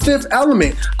about the fifth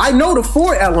element? I know the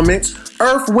four elements: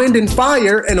 earth, wind, and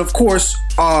fire, and of course,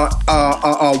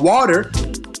 water.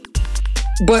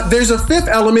 But there's a fifth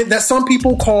element that some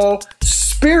people call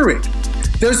spirit.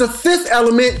 There's a fifth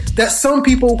element that some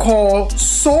people call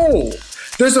soul.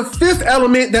 There's a fifth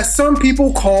element that some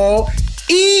people call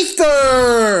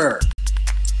ether.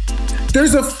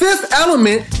 There's a fifth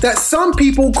element that some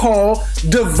people call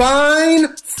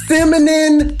divine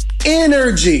feminine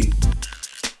energy.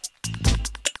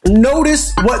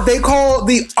 Notice what they call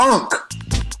the Ankh,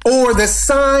 or the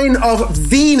sign of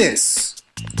Venus.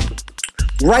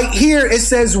 Right here, it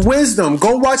says wisdom.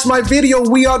 Go watch my video,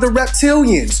 We Are the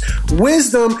Reptilians.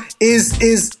 Wisdom is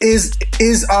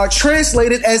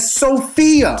translated as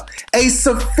Sophia, a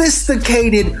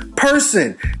sophisticated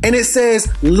person. And it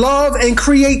says love and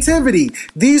creativity.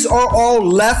 These are all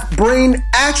left brain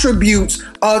attributes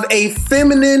of a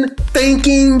feminine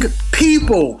thinking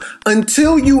people.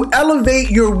 Until you elevate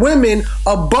your women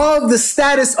above the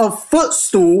status of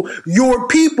footstool, your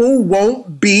people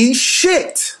won't be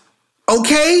shit.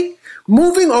 Okay,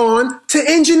 moving on to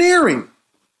engineering.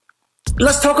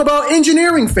 Let's talk about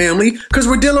engineering, family, because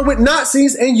we're dealing with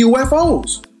Nazis and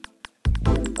UFOs.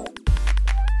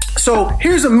 So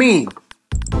here's a meme.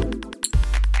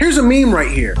 Here's a meme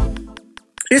right here.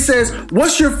 It says,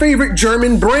 what's your favorite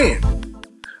German brand?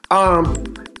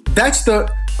 That's the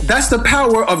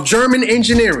power of German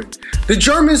engineering. The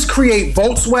Germans create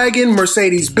Volkswagen,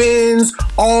 Mercedes-Benz,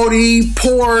 Audi,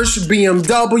 Porsche,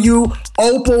 BMW,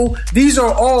 Opel. These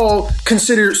are all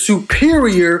considered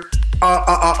superior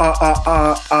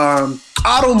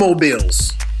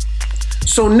automobiles.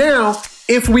 So now,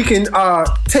 if we can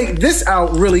take this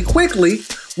out really quickly,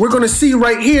 we're going to see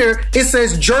right here, it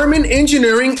says German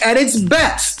engineering at its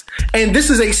best. And this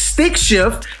is a stick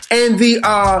shift, and the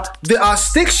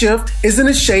stick shift is in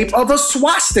the shape of a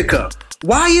swastika.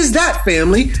 Why is that,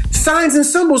 family? Signs and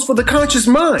symbols for the conscious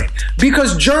mind.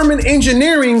 Because German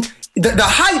engineering, the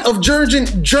height of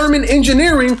German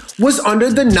engineering was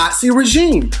under the Nazi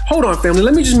regime. Hold on, family.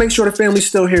 Let me just make sure the family's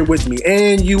still here with me.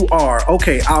 And you are.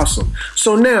 Okay, awesome.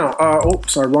 So now,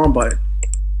 wrong button.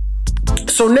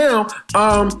 So now,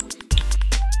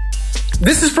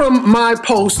 this is from my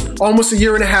post almost a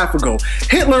year and a half ago.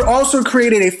 Hitler also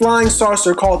created a flying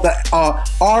saucer called the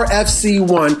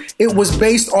RFC-1. It was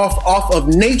based off of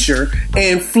nature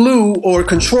and flew or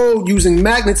controlled using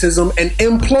magnetism and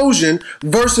implosion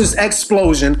versus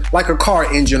explosion, like a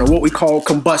car engine, or what we call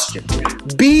combustion.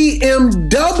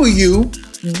 BMW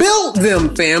built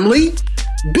them, family.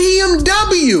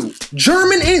 BMW.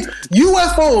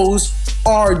 UFOs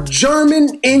are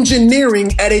German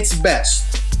engineering at its best.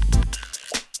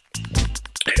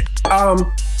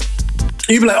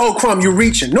 You'd be like, oh, Crumb, you're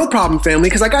reaching. No problem, family,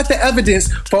 because I got the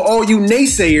evidence for all you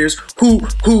naysayers who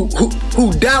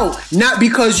doubt, not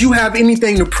because you have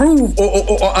anything to prove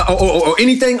or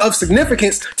anything of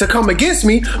significance to come against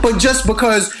me, but just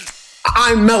because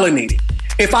I'm melanated.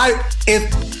 If I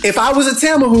was a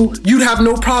Tamahu, you'd have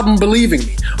no problem believing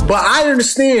me. But I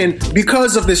understand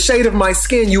because of the shade of my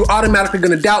skin, you automatically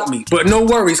gonna doubt me. But no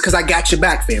worries, because I got your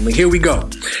back, family. Here we go.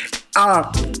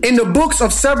 In the books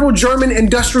of several German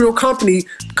industrial companies,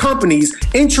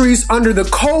 entries under the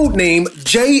code name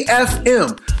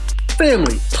JFM.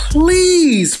 Family,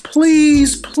 please,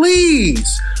 please,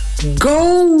 please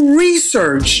go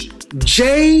research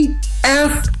JFM.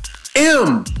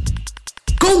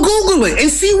 Go Google it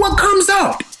and see what comes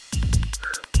up.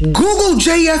 Google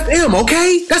JFM,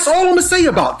 okay? That's all I'm gonna say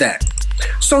about that.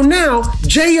 So now,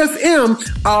 JFM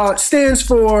stands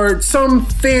for some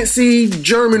fancy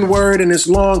German word, and it's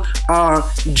long,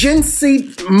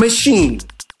 Gensi machine.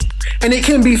 And it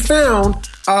can be found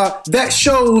that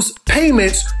shows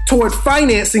payments toward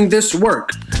financing this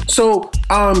work. So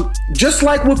just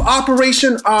like with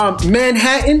Operation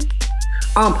Manhattan,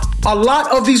 a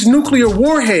lot of these nuclear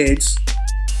warheads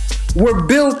were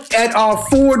built at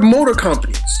Ford Motor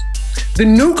Companies. The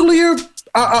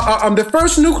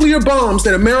first nuclear bombs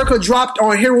that America dropped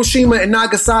on Hiroshima and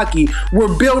Nagasaki were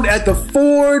built at the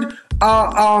Ford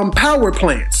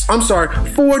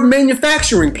Ford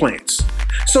manufacturing plants.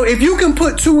 So if you can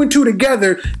put two and two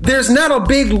together, there's not a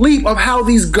big leap of how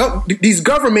these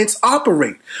governments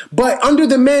operate. But under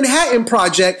the Manhattan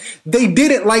Project, they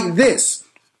did it like this.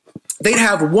 They'd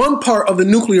have one part of the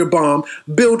nuclear bomb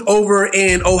built over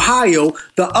in Ohio,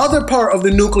 the other part of the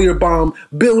nuclear bomb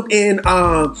built in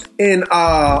Arkansas,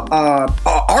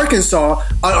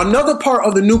 another part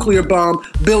of the nuclear bomb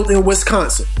built in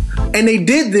Wisconsin. And they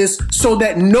did this so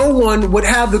that no one would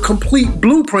have the complete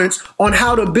blueprints on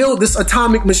how to build this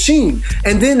atomic machine.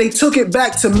 And then they took it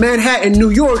back to Manhattan, New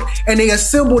York, and they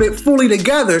assembled it fully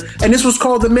together. And this was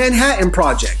called the Manhattan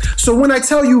Project. So when I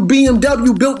tell you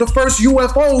BMW built the first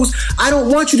UFOs, I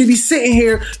don't want you to be sitting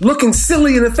here looking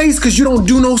silly in the face because you don't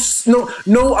do no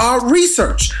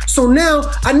research. So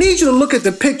now I need you to look at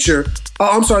the picture,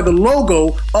 the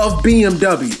logo of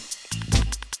BMW.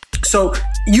 So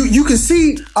you can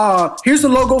see, here's the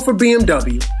logo for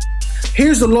BMW.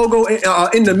 Here's the logo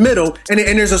in the middle, and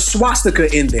there's a swastika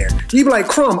in there. You'd be like,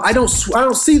 Crumb, I don't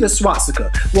see the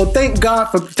swastika. Well, thank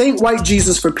white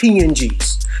Jesus for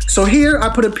PNGs. So here I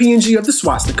put a PNG of the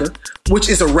swastika, which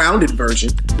is a rounded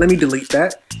version. Let me delete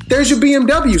that. There's your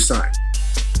BMW sign.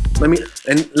 Let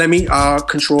me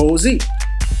Control Z.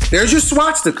 There's your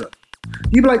swastika.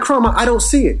 You'd be like, Crumb, I don't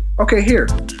see it. Okay, here.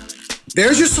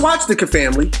 There's your swastika,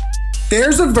 family.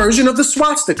 There's a version of the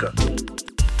swastika.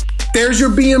 There's your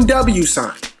BMW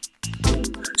sign.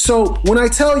 So when I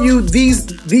tell you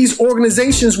these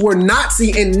organizations were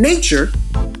Nazi in nature,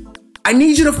 I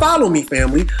need you to follow me,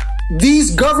 family.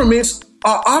 These governments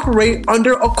operate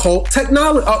under occult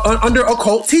technology, under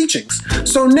occult teachings.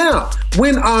 So now,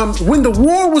 when the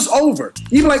war was over,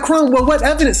 you'd be like, Crumb, well, what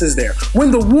evidence is there?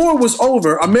 When the war was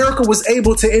over, America was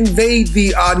able to invade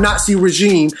the Nazi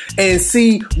regime and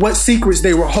see what secrets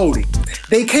they were holding.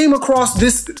 They came across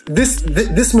this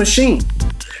machine.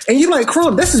 And you're like,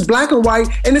 Crumb, this is black and white,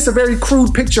 and it's a very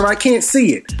crude picture. I can't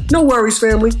see it. No worries,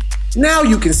 family. Now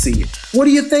you can see it. What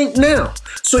do you think now?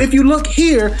 So if you look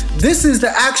here, this is the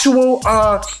actual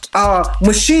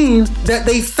machine that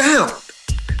they found.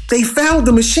 They found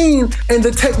the machine, and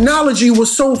the technology was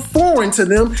so foreign to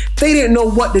them, they didn't know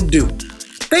what to do.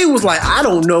 They was like, I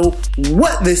don't know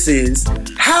what this is,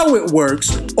 how it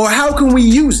works, or how can we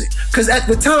use it? Because at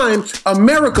the time,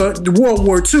 America, World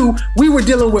War II, we were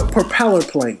dealing with propeller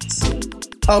planes.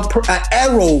 An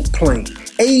aeroplane,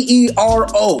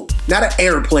 A-E-R-O, not an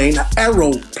airplane, an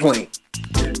aeroplane,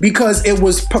 because it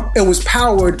was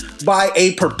powered by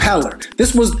a propeller.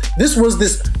 This was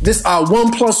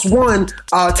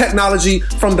 1+1 technology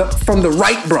from the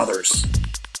Wright brothers.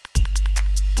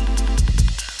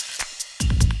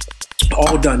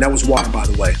 All done. That was water, by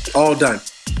the way. All done.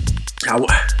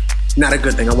 Not a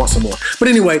good thing. I want some more. But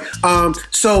anyway,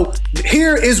 so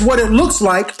here is what it looks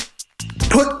like.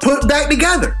 Put back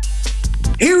together.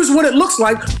 Here's what it looks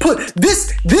like.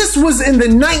 This was in the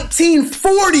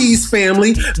 1940s,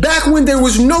 family, back when there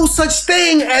was no such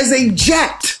thing as a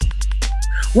jet.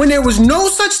 When there was no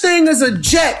such thing as a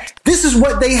jet, this is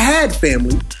what they had,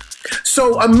 family.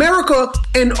 So America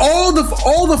and all the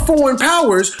foreign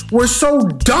powers were so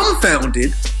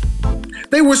dumbfounded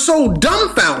They were so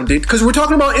dumbfounded, because we're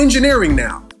talking about engineering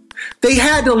now. They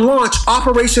had to launch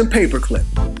Operation Paperclip.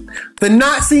 The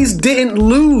Nazis didn't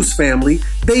lose, family.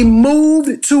 They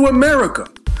moved to America.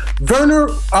 Werner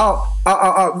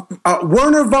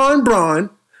von Braun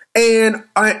and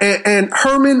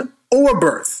Hermann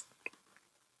Oberth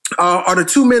are the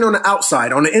two men on the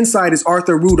outside. On the inside is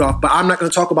Arthur Rudolph, but I'm not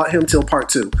going to talk about him till part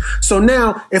 2. So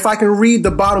now, if I can read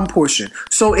the bottom portion.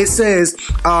 So it says,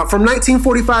 from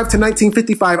 1945 to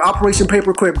 1955, Operation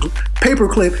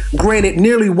Paperclip granted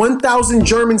nearly 1,000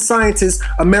 German scientists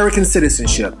American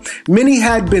citizenship. Many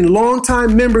had been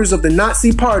longtime members of the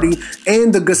Nazi Party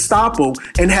and the Gestapo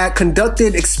and had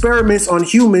conducted experiments on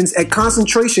humans at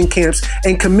concentration camps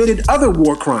and committed other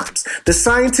war crimes. The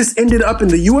scientists ended up in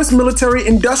the U.S.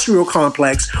 military-industrial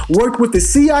complex, worked with the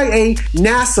CIA,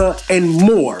 NASA, and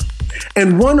more.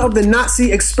 And one of the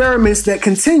Nazi experiments that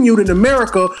continued in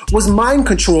America was mind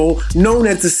control, known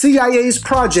as the CIA's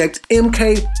Project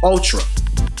MK Ultra.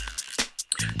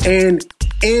 And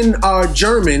in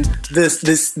German,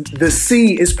 the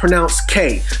C is pronounced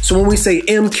K. So when we say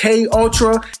MK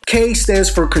Ultra, K stands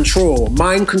for control,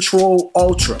 mind control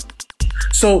ultra.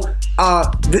 So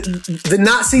the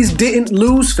Nazis didn't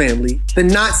lose, family. The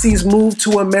Nazis moved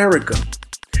to America.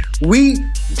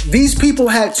 These people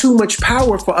had too much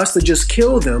power for us to just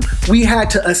kill them. We had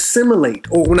to assimilate,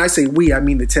 or when I say we, I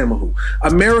mean the Tamahu.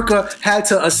 America had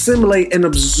to assimilate and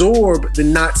absorb the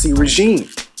Nazi regime.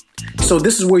 So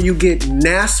this is where you get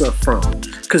NASA from,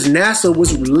 because NASA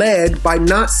was led by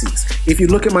Nazis. If you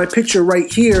look at my picture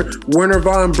right here, Werner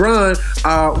von Braun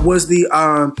was the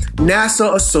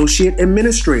NASA Associate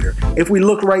Administrator. If we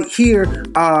look right here,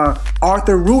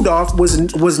 Arthur Rudolph was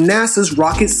NASA's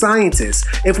rocket scientist.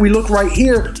 If we look right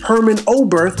here, Hermann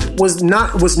Oberth was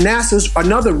NASA's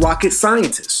another rocket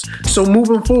scientist. So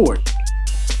moving forward.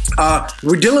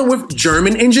 We're dealing with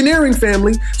German engineering,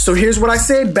 family. So here's what I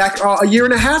said back a year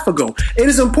and a half ago. It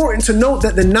is important to note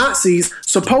that the Nazis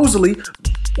supposedly,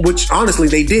 which honestly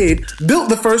they did, built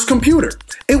the first computer.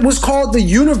 It was called the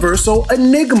Universal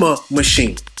Enigma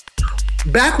machine.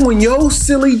 Back when your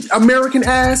silly American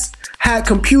ass had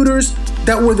computers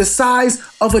that were the size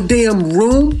of a damn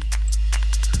room.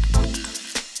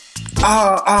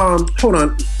 Hold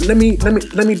on. Let me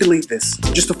delete this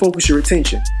just to focus your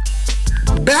attention.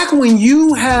 Back when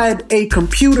you had a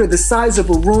computer the size of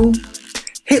a room,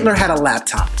 Hitler had a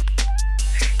laptop.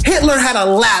 Hitler had a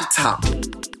laptop.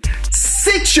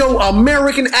 Sit your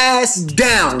American ass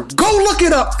down. Go look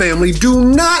it up, family. Do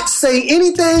not say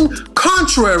anything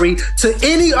contrary to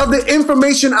any of the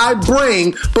information I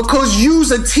bring, because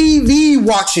you's a TV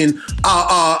watching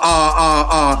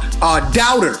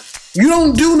doubter. You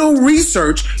don't do no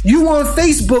research. You on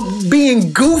Facebook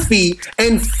being goofy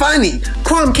and funny.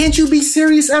 Crumb, can't you be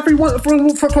serious for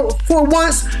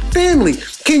once? Family,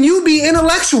 can you be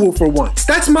intellectual for once?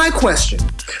 That's my question.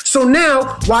 So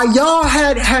now, while y'all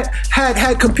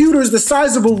had computers the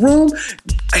size of a room,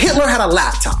 Hitler had a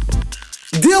laptop.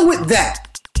 Deal with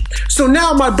that. So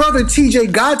now my brother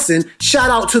TJ Godson, shout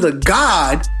out to the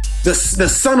God, the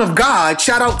Son of God,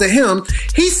 shout out to him.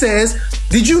 He says,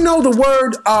 did you know the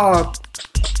word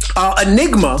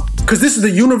enigma, because this is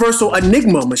the Universal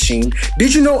Enigma machine.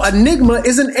 Did you know enigma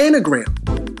is an anagram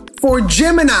for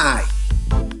Gemini?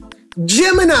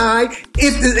 Gemini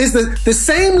is the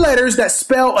same letters that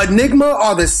spell enigma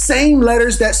are the same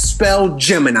letters that spell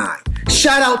Gemini.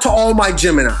 Shout out to all my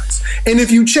Geminis. And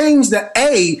if you change the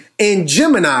A in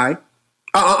Gemini,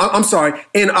 I'm sorry,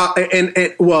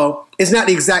 well, it's not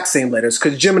the exact same letters,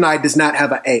 because Gemini does not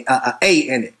have a A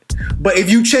in it. But if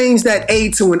you change that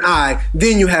A to an I,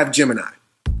 then you have Gemini.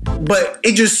 But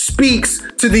it just speaks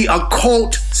to the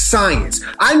occult science.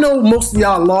 I know most of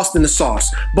y'all lost in the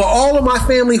sauce, but all of my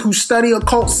family who study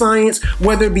occult science,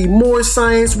 whether it be Moorish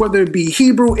science, whether it be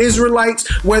Hebrew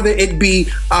Israelites, whether it be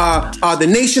the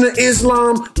Nation of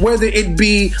Islam, whether it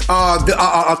be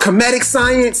the Kemetic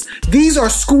science, these are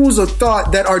schools of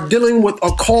thought that are dealing with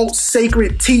occult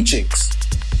sacred teachings.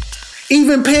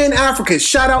 Even Pan-Africans,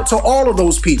 shout out to all of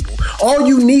those people. All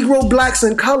you Negro, blacks,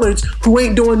 and coloreds who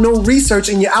ain't doing no research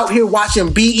and you're out here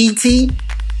watching BET,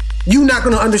 you're not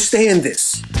going to understand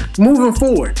this. Moving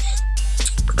forward.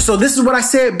 So this is what I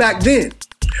said back then.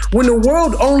 When the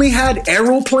world only had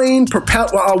aeroplane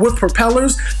with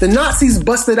propellers, the Nazis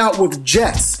busted out with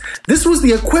jets. This was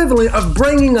the equivalent of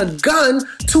bringing a gun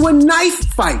to a knife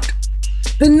fight.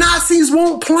 The Nazis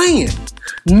weren't playing.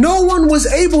 No one was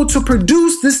able to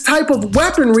produce this type of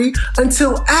weaponry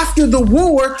until after the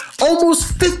war,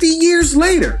 almost 50 years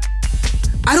later.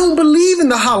 I don't believe in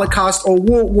the Holocaust or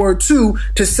World War II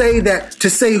to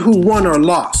say who won or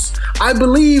lost. I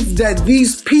believe that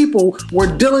these people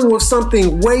were dealing with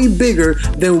something way bigger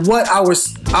than what our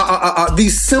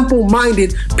these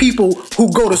simple-minded people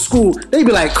who go to school, they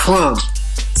be like, crumb.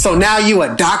 So now you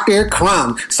a doctor,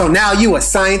 crumb. So now you a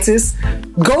scientist.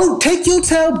 Go take your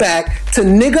tail back to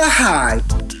nigga high.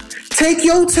 Take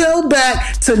your tail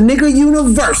back to nigga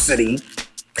university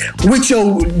with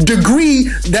your degree.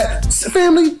 That,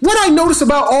 family, what I notice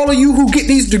about all of you who get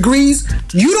these degrees,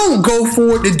 you don't go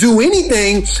forward to do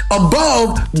anything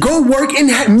above go work in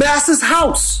master's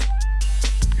house.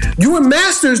 Your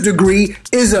master's degree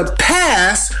is a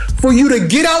pass for you to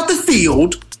get out the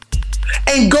field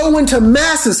and go into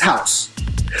master's house.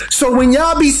 So when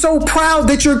y'all be so proud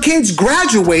that your kids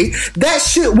graduate, that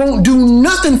shit won't do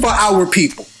nothing for our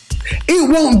people.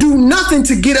 It won't do nothing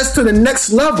to get us to the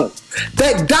next level.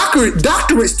 That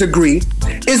doctorate's degree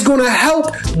is going to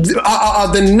help the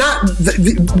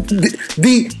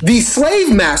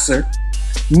slave master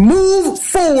move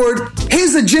forward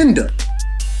his agenda.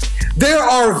 There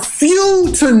are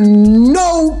few to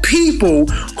no people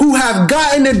who have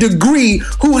gotten a degree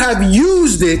who have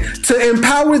used it to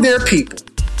empower their people.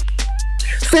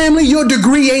 Family, your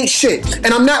degree ain't shit.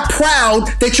 And I'm not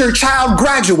proud that your child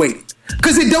graduated,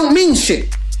 because it don't mean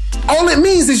shit. All it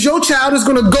means is your child is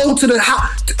going to go to the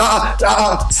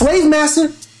slave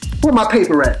master. Where my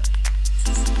paper at?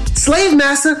 Slave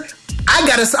master, I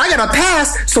got a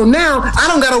pass, so now I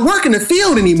don't got to work in the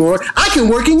field anymore. I can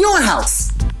work in your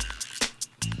house.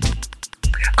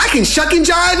 I can shuck and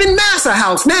jive in master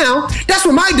house now. That's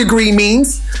what my degree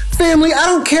means. Family, I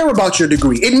don't care about your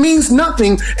degree. It means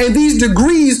nothing, and these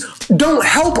degrees don't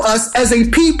help us as a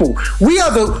people.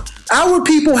 Our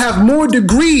people have more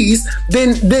degrees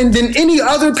than any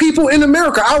other people in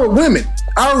America. Our women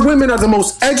are the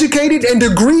most educated and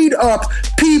degreed up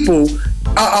people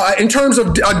in terms of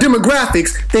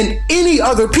demographics than any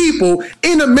other people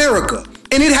in America.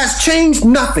 And it has changed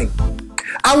nothing.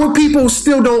 Our people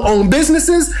still don't own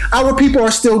businesses. Our people are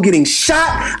still getting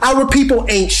shot. Our people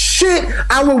ain't shit.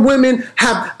 Our women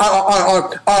are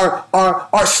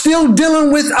still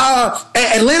dealing with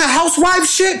Atlanta housewife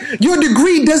shit. Your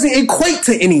degree doesn't equate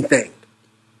to anything.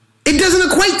 It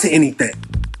doesn't equate to anything.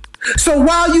 So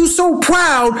while you so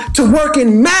proud to work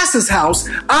in master's house,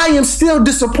 I am still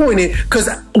disappointed because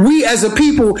we as a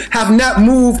people have not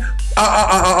moved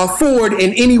forward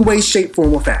in any way, shape,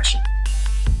 form, or fashion.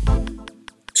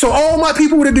 So all my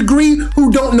people with a degree who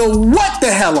don't know what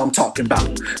the hell I'm talking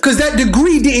about, because that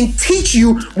degree didn't teach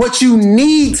you what you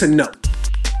need to know.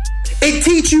 It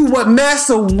teach you what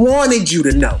Massa wanted you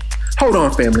to know. Hold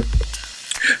on, family.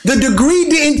 The degree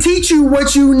didn't teach you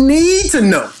what you need to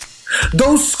know.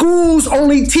 Those schools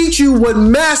only teach you what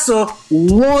Massa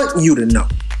want you to know.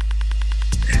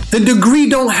 The degree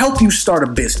don't help you start a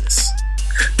business.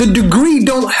 The degree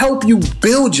don't help you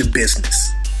build your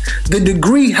business. The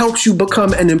degree helps you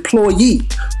become an employee.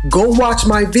 Go watch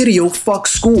my video, Fuck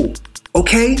School.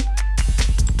 Okay?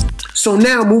 So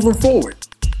now, moving forward.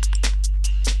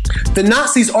 The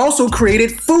Nazis also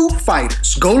created Foo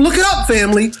Fighters. Go look it up,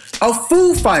 family. A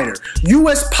Foo Fighter.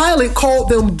 U.S. pilot called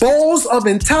them balls of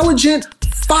intelligent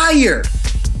fire.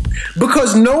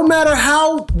 Because no matter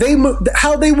how they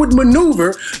would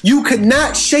maneuver, you could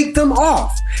not shake them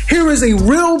off. Here is a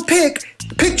real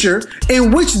picture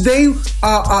in which they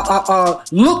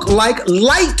look like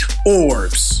light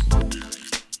orbs.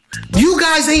 You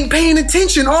guys ain't paying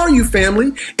attention, are you,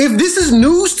 family? If this is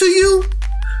news to you,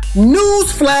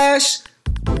 newsflash,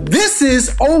 this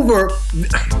is over,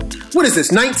 what is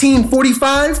this,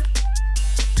 1945?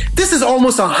 This is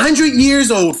almost 100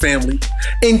 years old, family.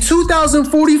 In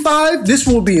 2045, this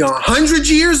will be 100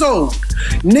 years old.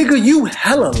 Nigga, you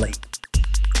hella late.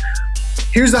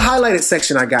 Here's the highlighted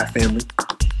section I got, family.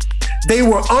 They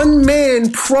were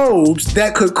unmanned probes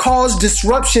that could cause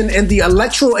disruption in the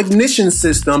electro-ignition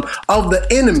system of the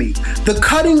enemy. The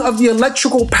cutting of the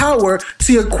electrical power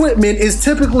to equipment is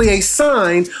typically a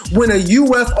sign when a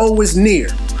UFO is near.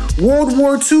 World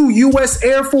War II U.S.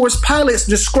 Air Force pilots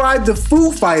described the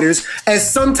Foo Fighters as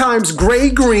sometimes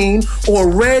gray-green or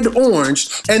red-orange,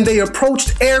 and they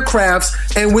approached aircrafts,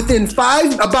 and within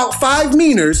about 5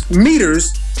 meters,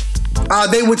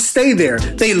 they would stay there.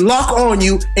 They lock on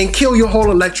you and kill your whole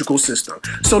electrical system.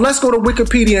 So let's go to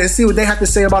Wikipedia and see what they have to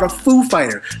say about a Foo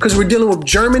Fighter, because we're dealing with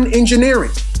German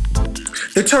engineering.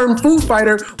 The term Foo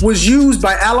Fighter was used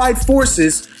by Allied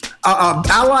forces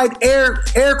Allied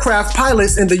aircraft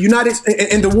pilots in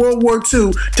the World War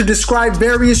II to describe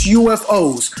various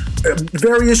UFOs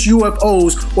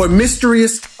or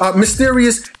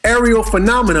mysterious aerial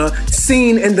phenomena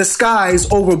seen in the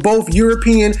skies over both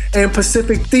European and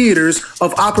Pacific theaters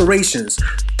of operations.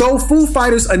 Though Foo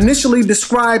Fighters initially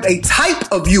described a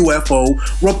type of UFO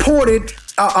reported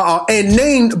and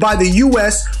named by the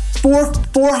U.S.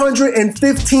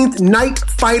 415th Night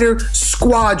Fighter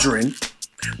Squadron,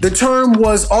 the term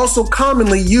was also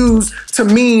commonly used to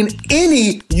mean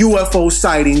any UFO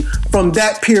sighting from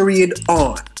that period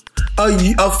on.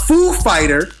 A Foo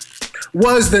Fighter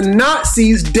was the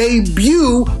Nazis'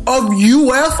 debut of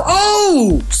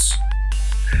UFOs.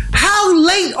 How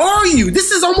late are you?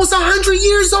 This is almost 100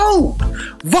 years old.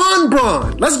 Von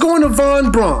Braun. Let's go into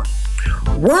Von Braun.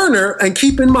 Werner, and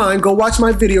keep in mind, go watch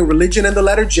my video, Religion and the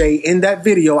Letter J. In that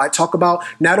video, I talk about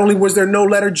not only was there no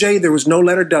letter J, there was no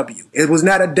letter W. It was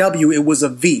not a W, it was a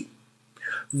V.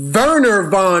 Werner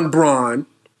von Braun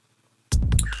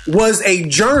was a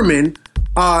German,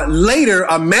 later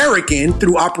American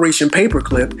through Operation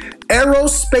Paperclip,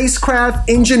 aerospacecraft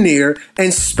engineer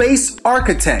and space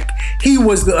architect. He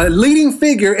was the leading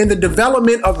figure in the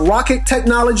development of rocket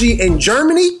technology in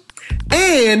Germany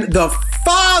and the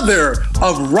father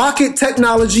of rocket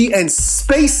technology and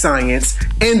space science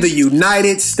in the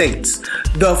United States.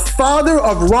 The father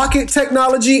of rocket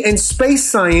technology and space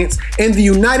science in the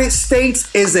United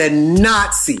States is a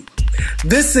Nazi.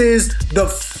 This is the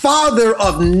father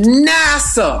of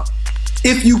NASA,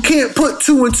 if you can't put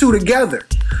two and two together.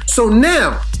 So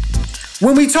now,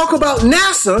 when we talk about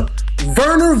NASA,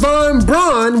 Werner von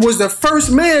Braun was the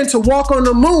first man to walk on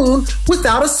the moon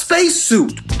without a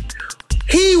spacesuit.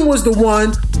 He was the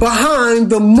one behind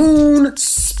the moon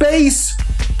space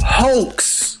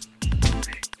hoax.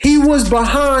 He was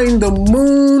behind the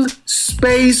moon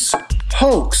space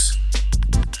hoax.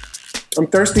 I'm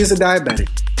thirsty as a diabetic.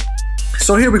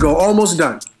 So here we go, almost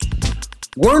done.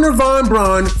 Werner von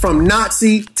Braun from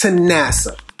Nazi to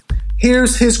NASA.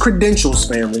 Here's his credentials,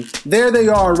 family. There they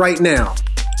are right now.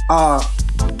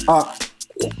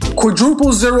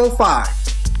 Quadruple 05.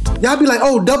 Y'all be like,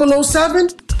 oh, 007?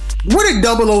 Where did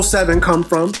 007 come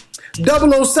from?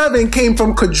 007 came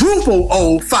from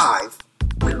Quadruple 05,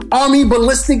 Army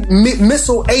Ballistic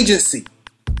Missile Agency.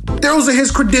 Those are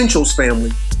his credentials,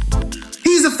 family.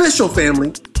 He's official,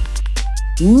 family.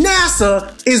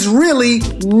 NASA is really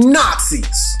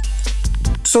Nazis.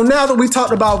 So now that we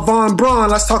talked about Von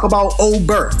Braun, let's talk about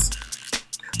Oberth.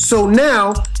 So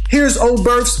now, here's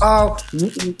Oberth's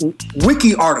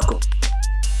wiki article.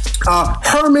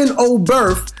 Hermann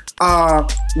Oberth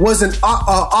was an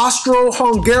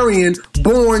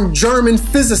Austro-Hungarian-born German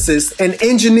physicist and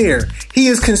engineer. He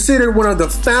is considered one of the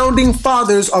founding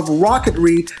fathers of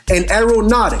rocketry and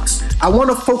aeronautics. I want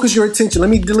to focus your attention. Let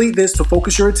me delete this to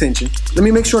focus your attention. Let me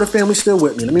make sure the family's still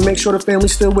with me.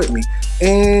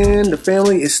 And the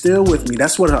family is still with me.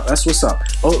 That's what's up.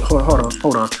 Oh,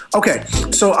 hold on. Okay.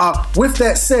 So with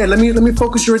that said, let me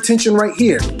focus your attention right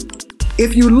here.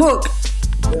 If you look,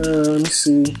 let me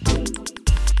see.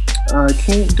 I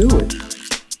can't do it.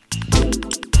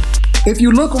 If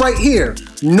you look right here,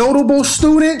 notable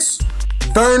students,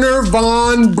 Werner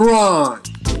von Braun.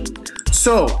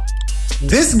 So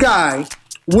this guy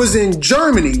was in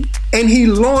Germany and he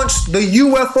launched the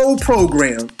UFO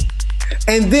program.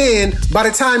 And then by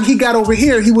the time he got over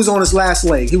here, he was on his last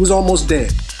leg. He was almost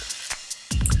dead.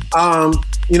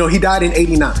 He died in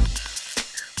 89.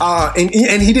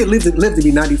 And he did live to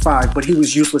be 95, but he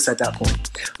was useless at that point.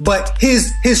 But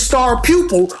his star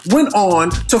pupil went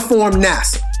on to form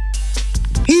NASA.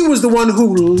 He was the one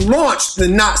who launched the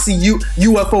Nazi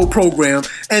UFO program,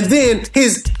 and then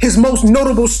his most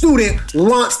notable student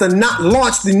launched the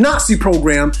Nazi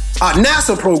program,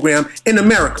 NASA program in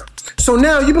America. So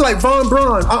now you be like, Von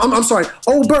Braun,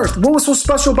 Oberth. What was so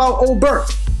special about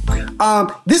Oberth?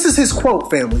 This is his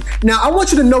quote, family. Now, I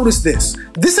want you to notice this.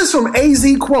 This is from AZ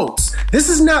Quotes. This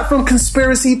is not from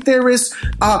conspiracy theorists,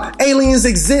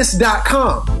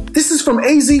 aliensexist.com. This is from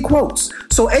AZ Quotes.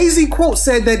 So AZ Quotes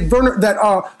said that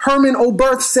Hermann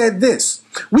Oberth said this: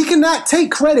 "We cannot take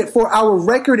credit for our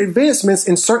record advancements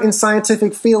in certain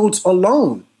scientific fields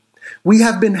alone. We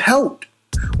have been helped.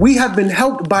 We have been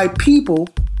helped by people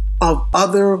of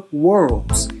other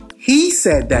worlds." He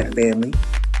said that, family.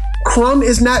 Crumb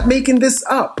is not making this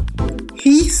up.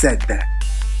 He said that.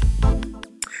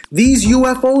 These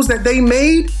UFOs that they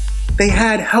made, they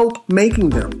had help making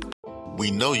them.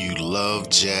 We know you love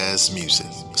jazz music,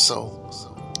 so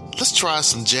let's try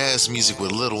some jazz music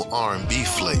with a little R&B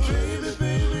flavor.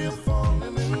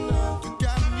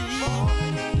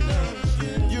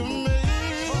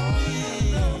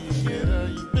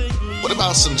 What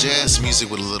about some jazz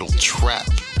music with a little trap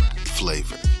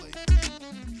flavor?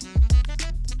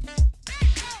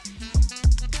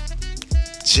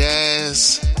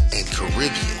 Jazz and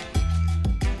Caribbean.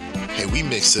 Hey, we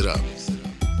mix it up.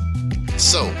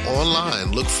 So,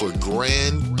 online, look for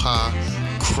Grandpa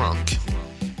Crunk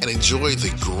and enjoy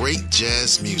the great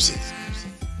jazz music.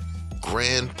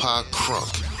 Grandpa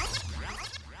Crunk.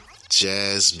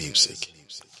 Jazz music.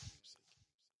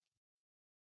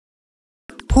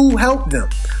 Who helped them?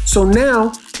 So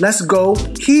now, let's go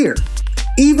here.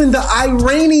 Even the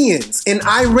Iranians, in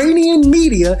Iranian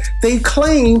media, they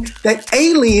claim that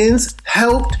aliens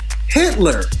helped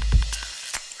Hitler.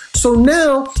 So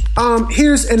now,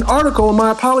 here's an article, and my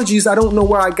apologies, I don't know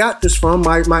where I got this from,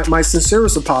 my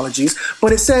sincerest apologies,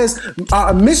 but it says,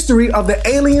 a mystery of the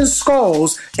alien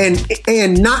skulls and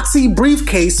Nazi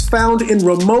briefcase found in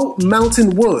remote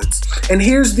mountain woods. And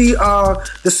here's the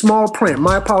small print.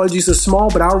 My apologies are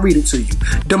small, but I'll read it to you.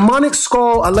 Demonic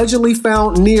skull allegedly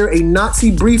found near a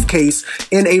Nazi briefcase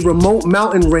in a remote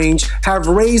mountain range have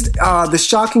raised the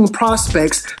shocking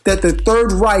prospects that the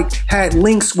Third Reich had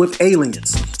links with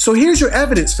aliens. So here's your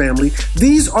evidence, family.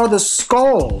 These are the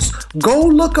skulls. Go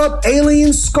look up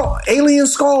alien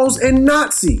skulls and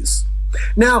Nazis.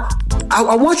 Now,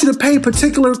 I want you to pay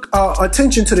particular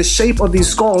attention to the shape of these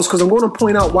skulls because I'm going to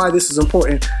point out why this is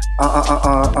important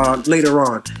later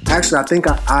on. Actually, I think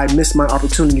I missed my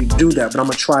opportunity to do that, but I'm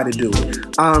going to try to do it.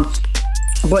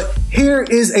 But here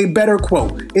is a better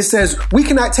quote. It says, "We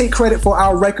cannot take credit for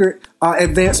our record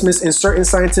advancements in certain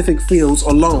scientific fields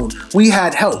alone. We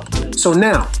had help." So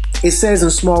now, it says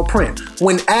in small print,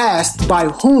 when asked by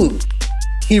whom,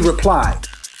 he replied,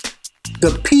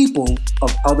 "The people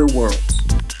of other worlds."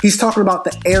 He's talking about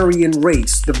the Aryan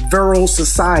race, the virile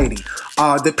society,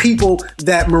 the people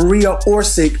that Maria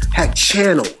Orsic had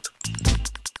channeled.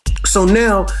 So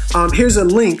now, here's a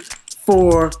link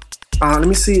for... let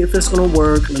me see if it's going to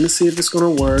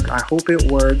work. I hope it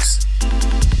works.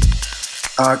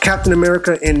 Captain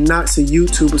America and Nazi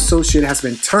YouTube associate has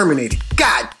been terminated.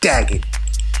 God dang it.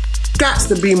 Gots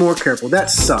to be more careful.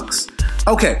 That sucks.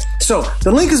 Okay, so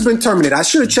the link has been terminated. I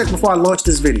should have checked before I launched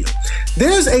this video.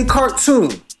 There's a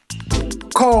cartoon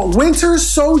called Winter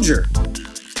Soldier.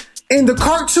 In the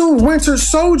cartoon Winter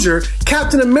Soldier,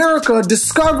 Captain America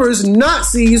discovers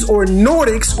Nazis or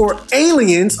Nordics or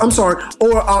aliens,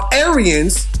 or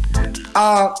Aryans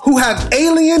who have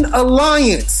alien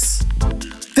alliance.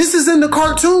 This is in the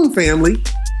cartoon, family.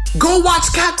 Go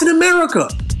watch Captain America.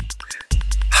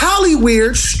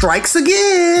 Hollyweird strikes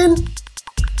again.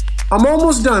 I'm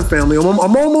almost done, family.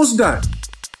 I'm almost done.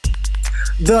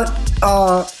 The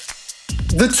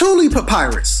Thule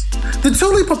Papyrus. The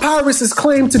Thule Papyrus is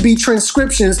claimed to be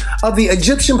transcriptions of the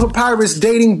Egyptian papyrus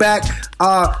dating back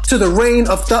to the reign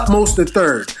of Thutmose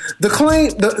III. The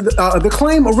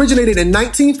claim originated in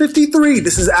 1953.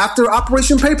 This is after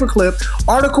Operation Paperclip.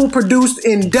 Article produced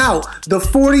in Doubt, the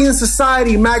Fortean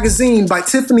Society magazine by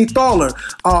Tiffany Thaler.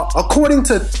 According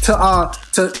to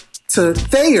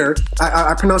Thayer,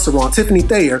 I pronounced it wrong, Tiffany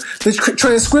Thayer, the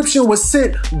transcription was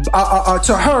sent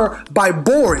to her by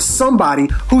Boris, somebody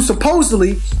who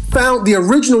supposedly found the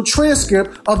original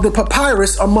transcript of the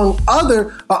papyrus among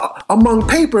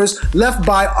papers left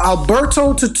by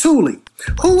Alberto Tutuli.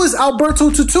 Who is Alberto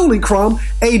Tutuli, Crumb?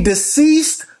 A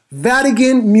deceased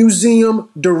Vatican Museum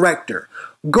director.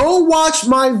 Go watch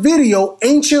my video,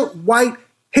 Ancient White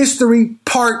History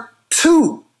Part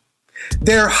 2.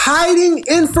 They're hiding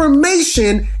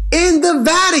information in the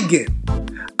Vatican.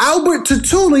 Albert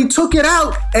Tutuli took it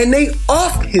out and they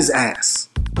offed his ass.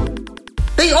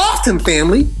 They offed him,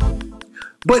 family.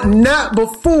 But not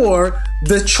before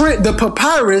the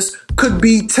papyrus could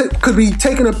be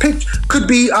taken a picture,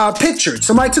 pictured.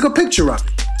 Somebody took a picture of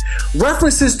it.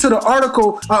 References to the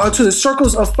article, to the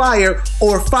circles of fire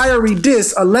or fiery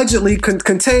discs allegedly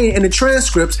contained in the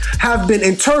transcripts have been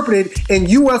interpreted in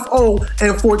UFO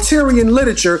and Fortean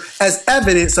literature as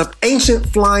evidence of ancient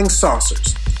flying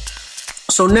saucers.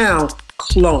 So now,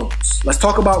 clones. Let's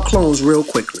talk about clones real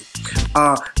quickly.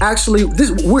 Actually,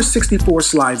 we're 64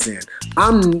 slides in.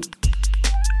 I'm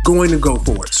going to go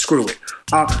for it. Screw it.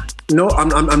 No, I'm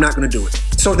not going to do it.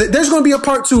 So there's going to be a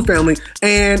part 2, family,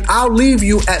 and I'll leave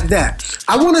you at that.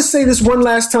 I want to say this one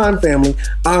last time, family.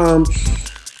 I'm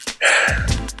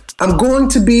going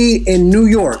to be in New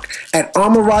York at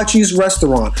Amarachi's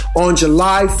restaurant on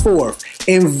July 4th.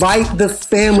 Invite the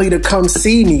family to come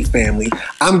see me, family.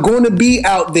 I'm going to be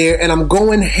out there and I'm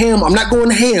going ham. I'm not going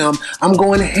ham. I'm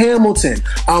going Hamilton.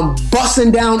 I'm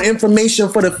busting down information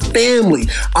for the family.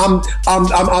 I'm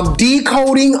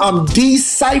decoding, I'm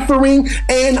deciphering,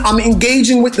 and I'm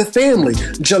engaging with the family.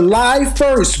 July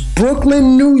 1st,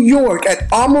 Brooklyn, New York, at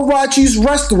Amarachi's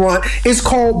restaurant. It's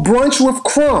called Brunch with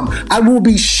Crumb. I will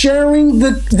be sharing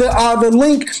the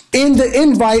link in the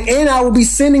invite, and I will be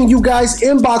sending you guys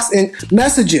inbox and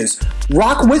messages.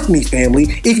 Rock with me,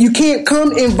 family. If you can't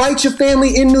come, invite your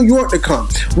family in New York to come.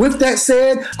 With that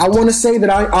said, I want to say that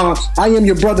I am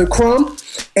your brother Crumb,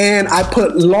 and I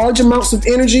put large amounts of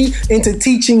energy into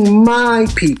teaching my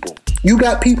people. You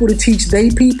got people to teach they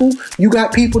people. You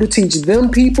got people to teach them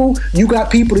people. You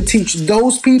got people to teach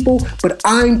those people. But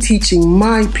I'm teaching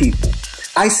my people.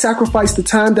 I sacrifice the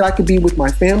time that I could be with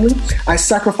my family. I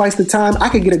sacrifice the time I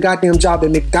could get a goddamn job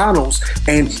at McDonald's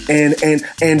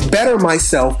and better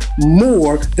myself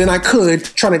more than I could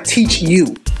trying to teach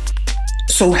you.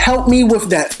 So help me with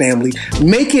that, family.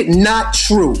 Make it not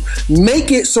true.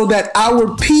 Make it so that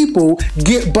our people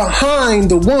get behind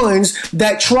the ones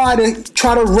that try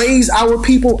to raise our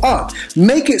people up.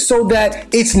 Make it so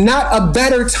that it's not a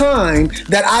better time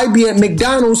that I be at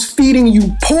McDonald's feeding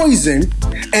you poison,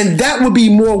 and that would be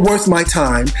more worth my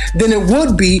time than it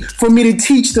would be for me to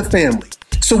teach the family.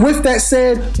 So with that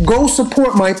said, go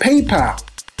support my PayPal.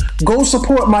 Go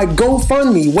support my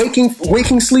GoFundMe,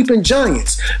 Waking Sleeping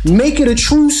Giants. Make it a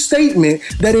true statement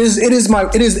that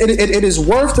it is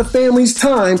worth the family's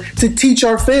time to teach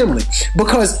our family,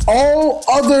 because all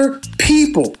other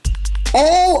people,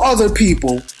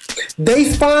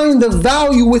 they find the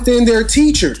value within their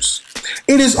teachers.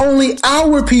 It is only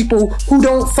our people who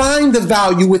don't find the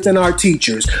value within our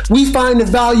teachers. We find the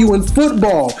value in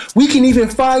football. We can even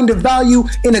find the value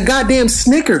in a goddamn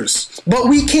Snickers. But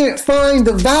we can't find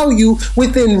the value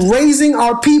within raising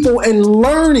our people and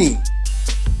learning.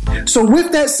 So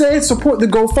with that said, support the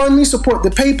GoFundMe, support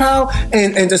the PayPal,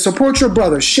 and to support your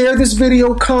brother. Share this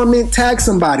video, comment, tag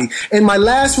somebody. And my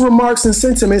last remarks and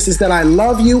sentiments is that I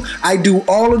love you. I do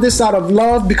all of this out of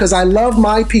love because I love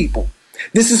my people.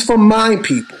 This is for my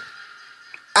people,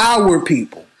 our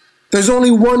people. There's only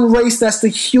one race, that's the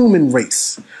human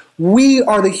race. We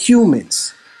are the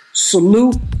humans.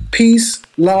 Salute, peace,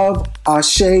 love,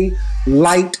 ashe,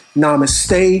 light,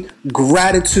 namaste,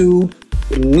 gratitude,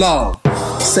 love.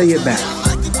 Say it back.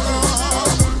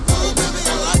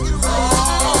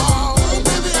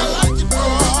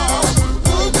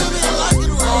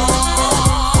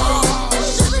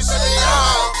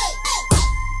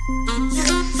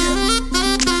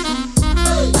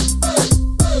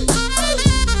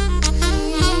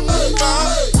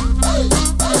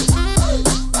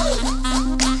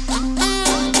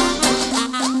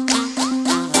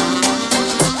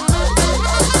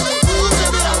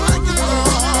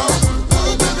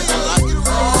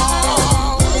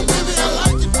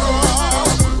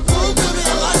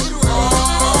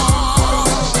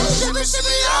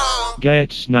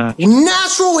 Get snatched.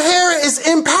 Natural hair is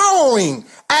empowering,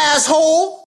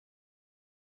 asshole.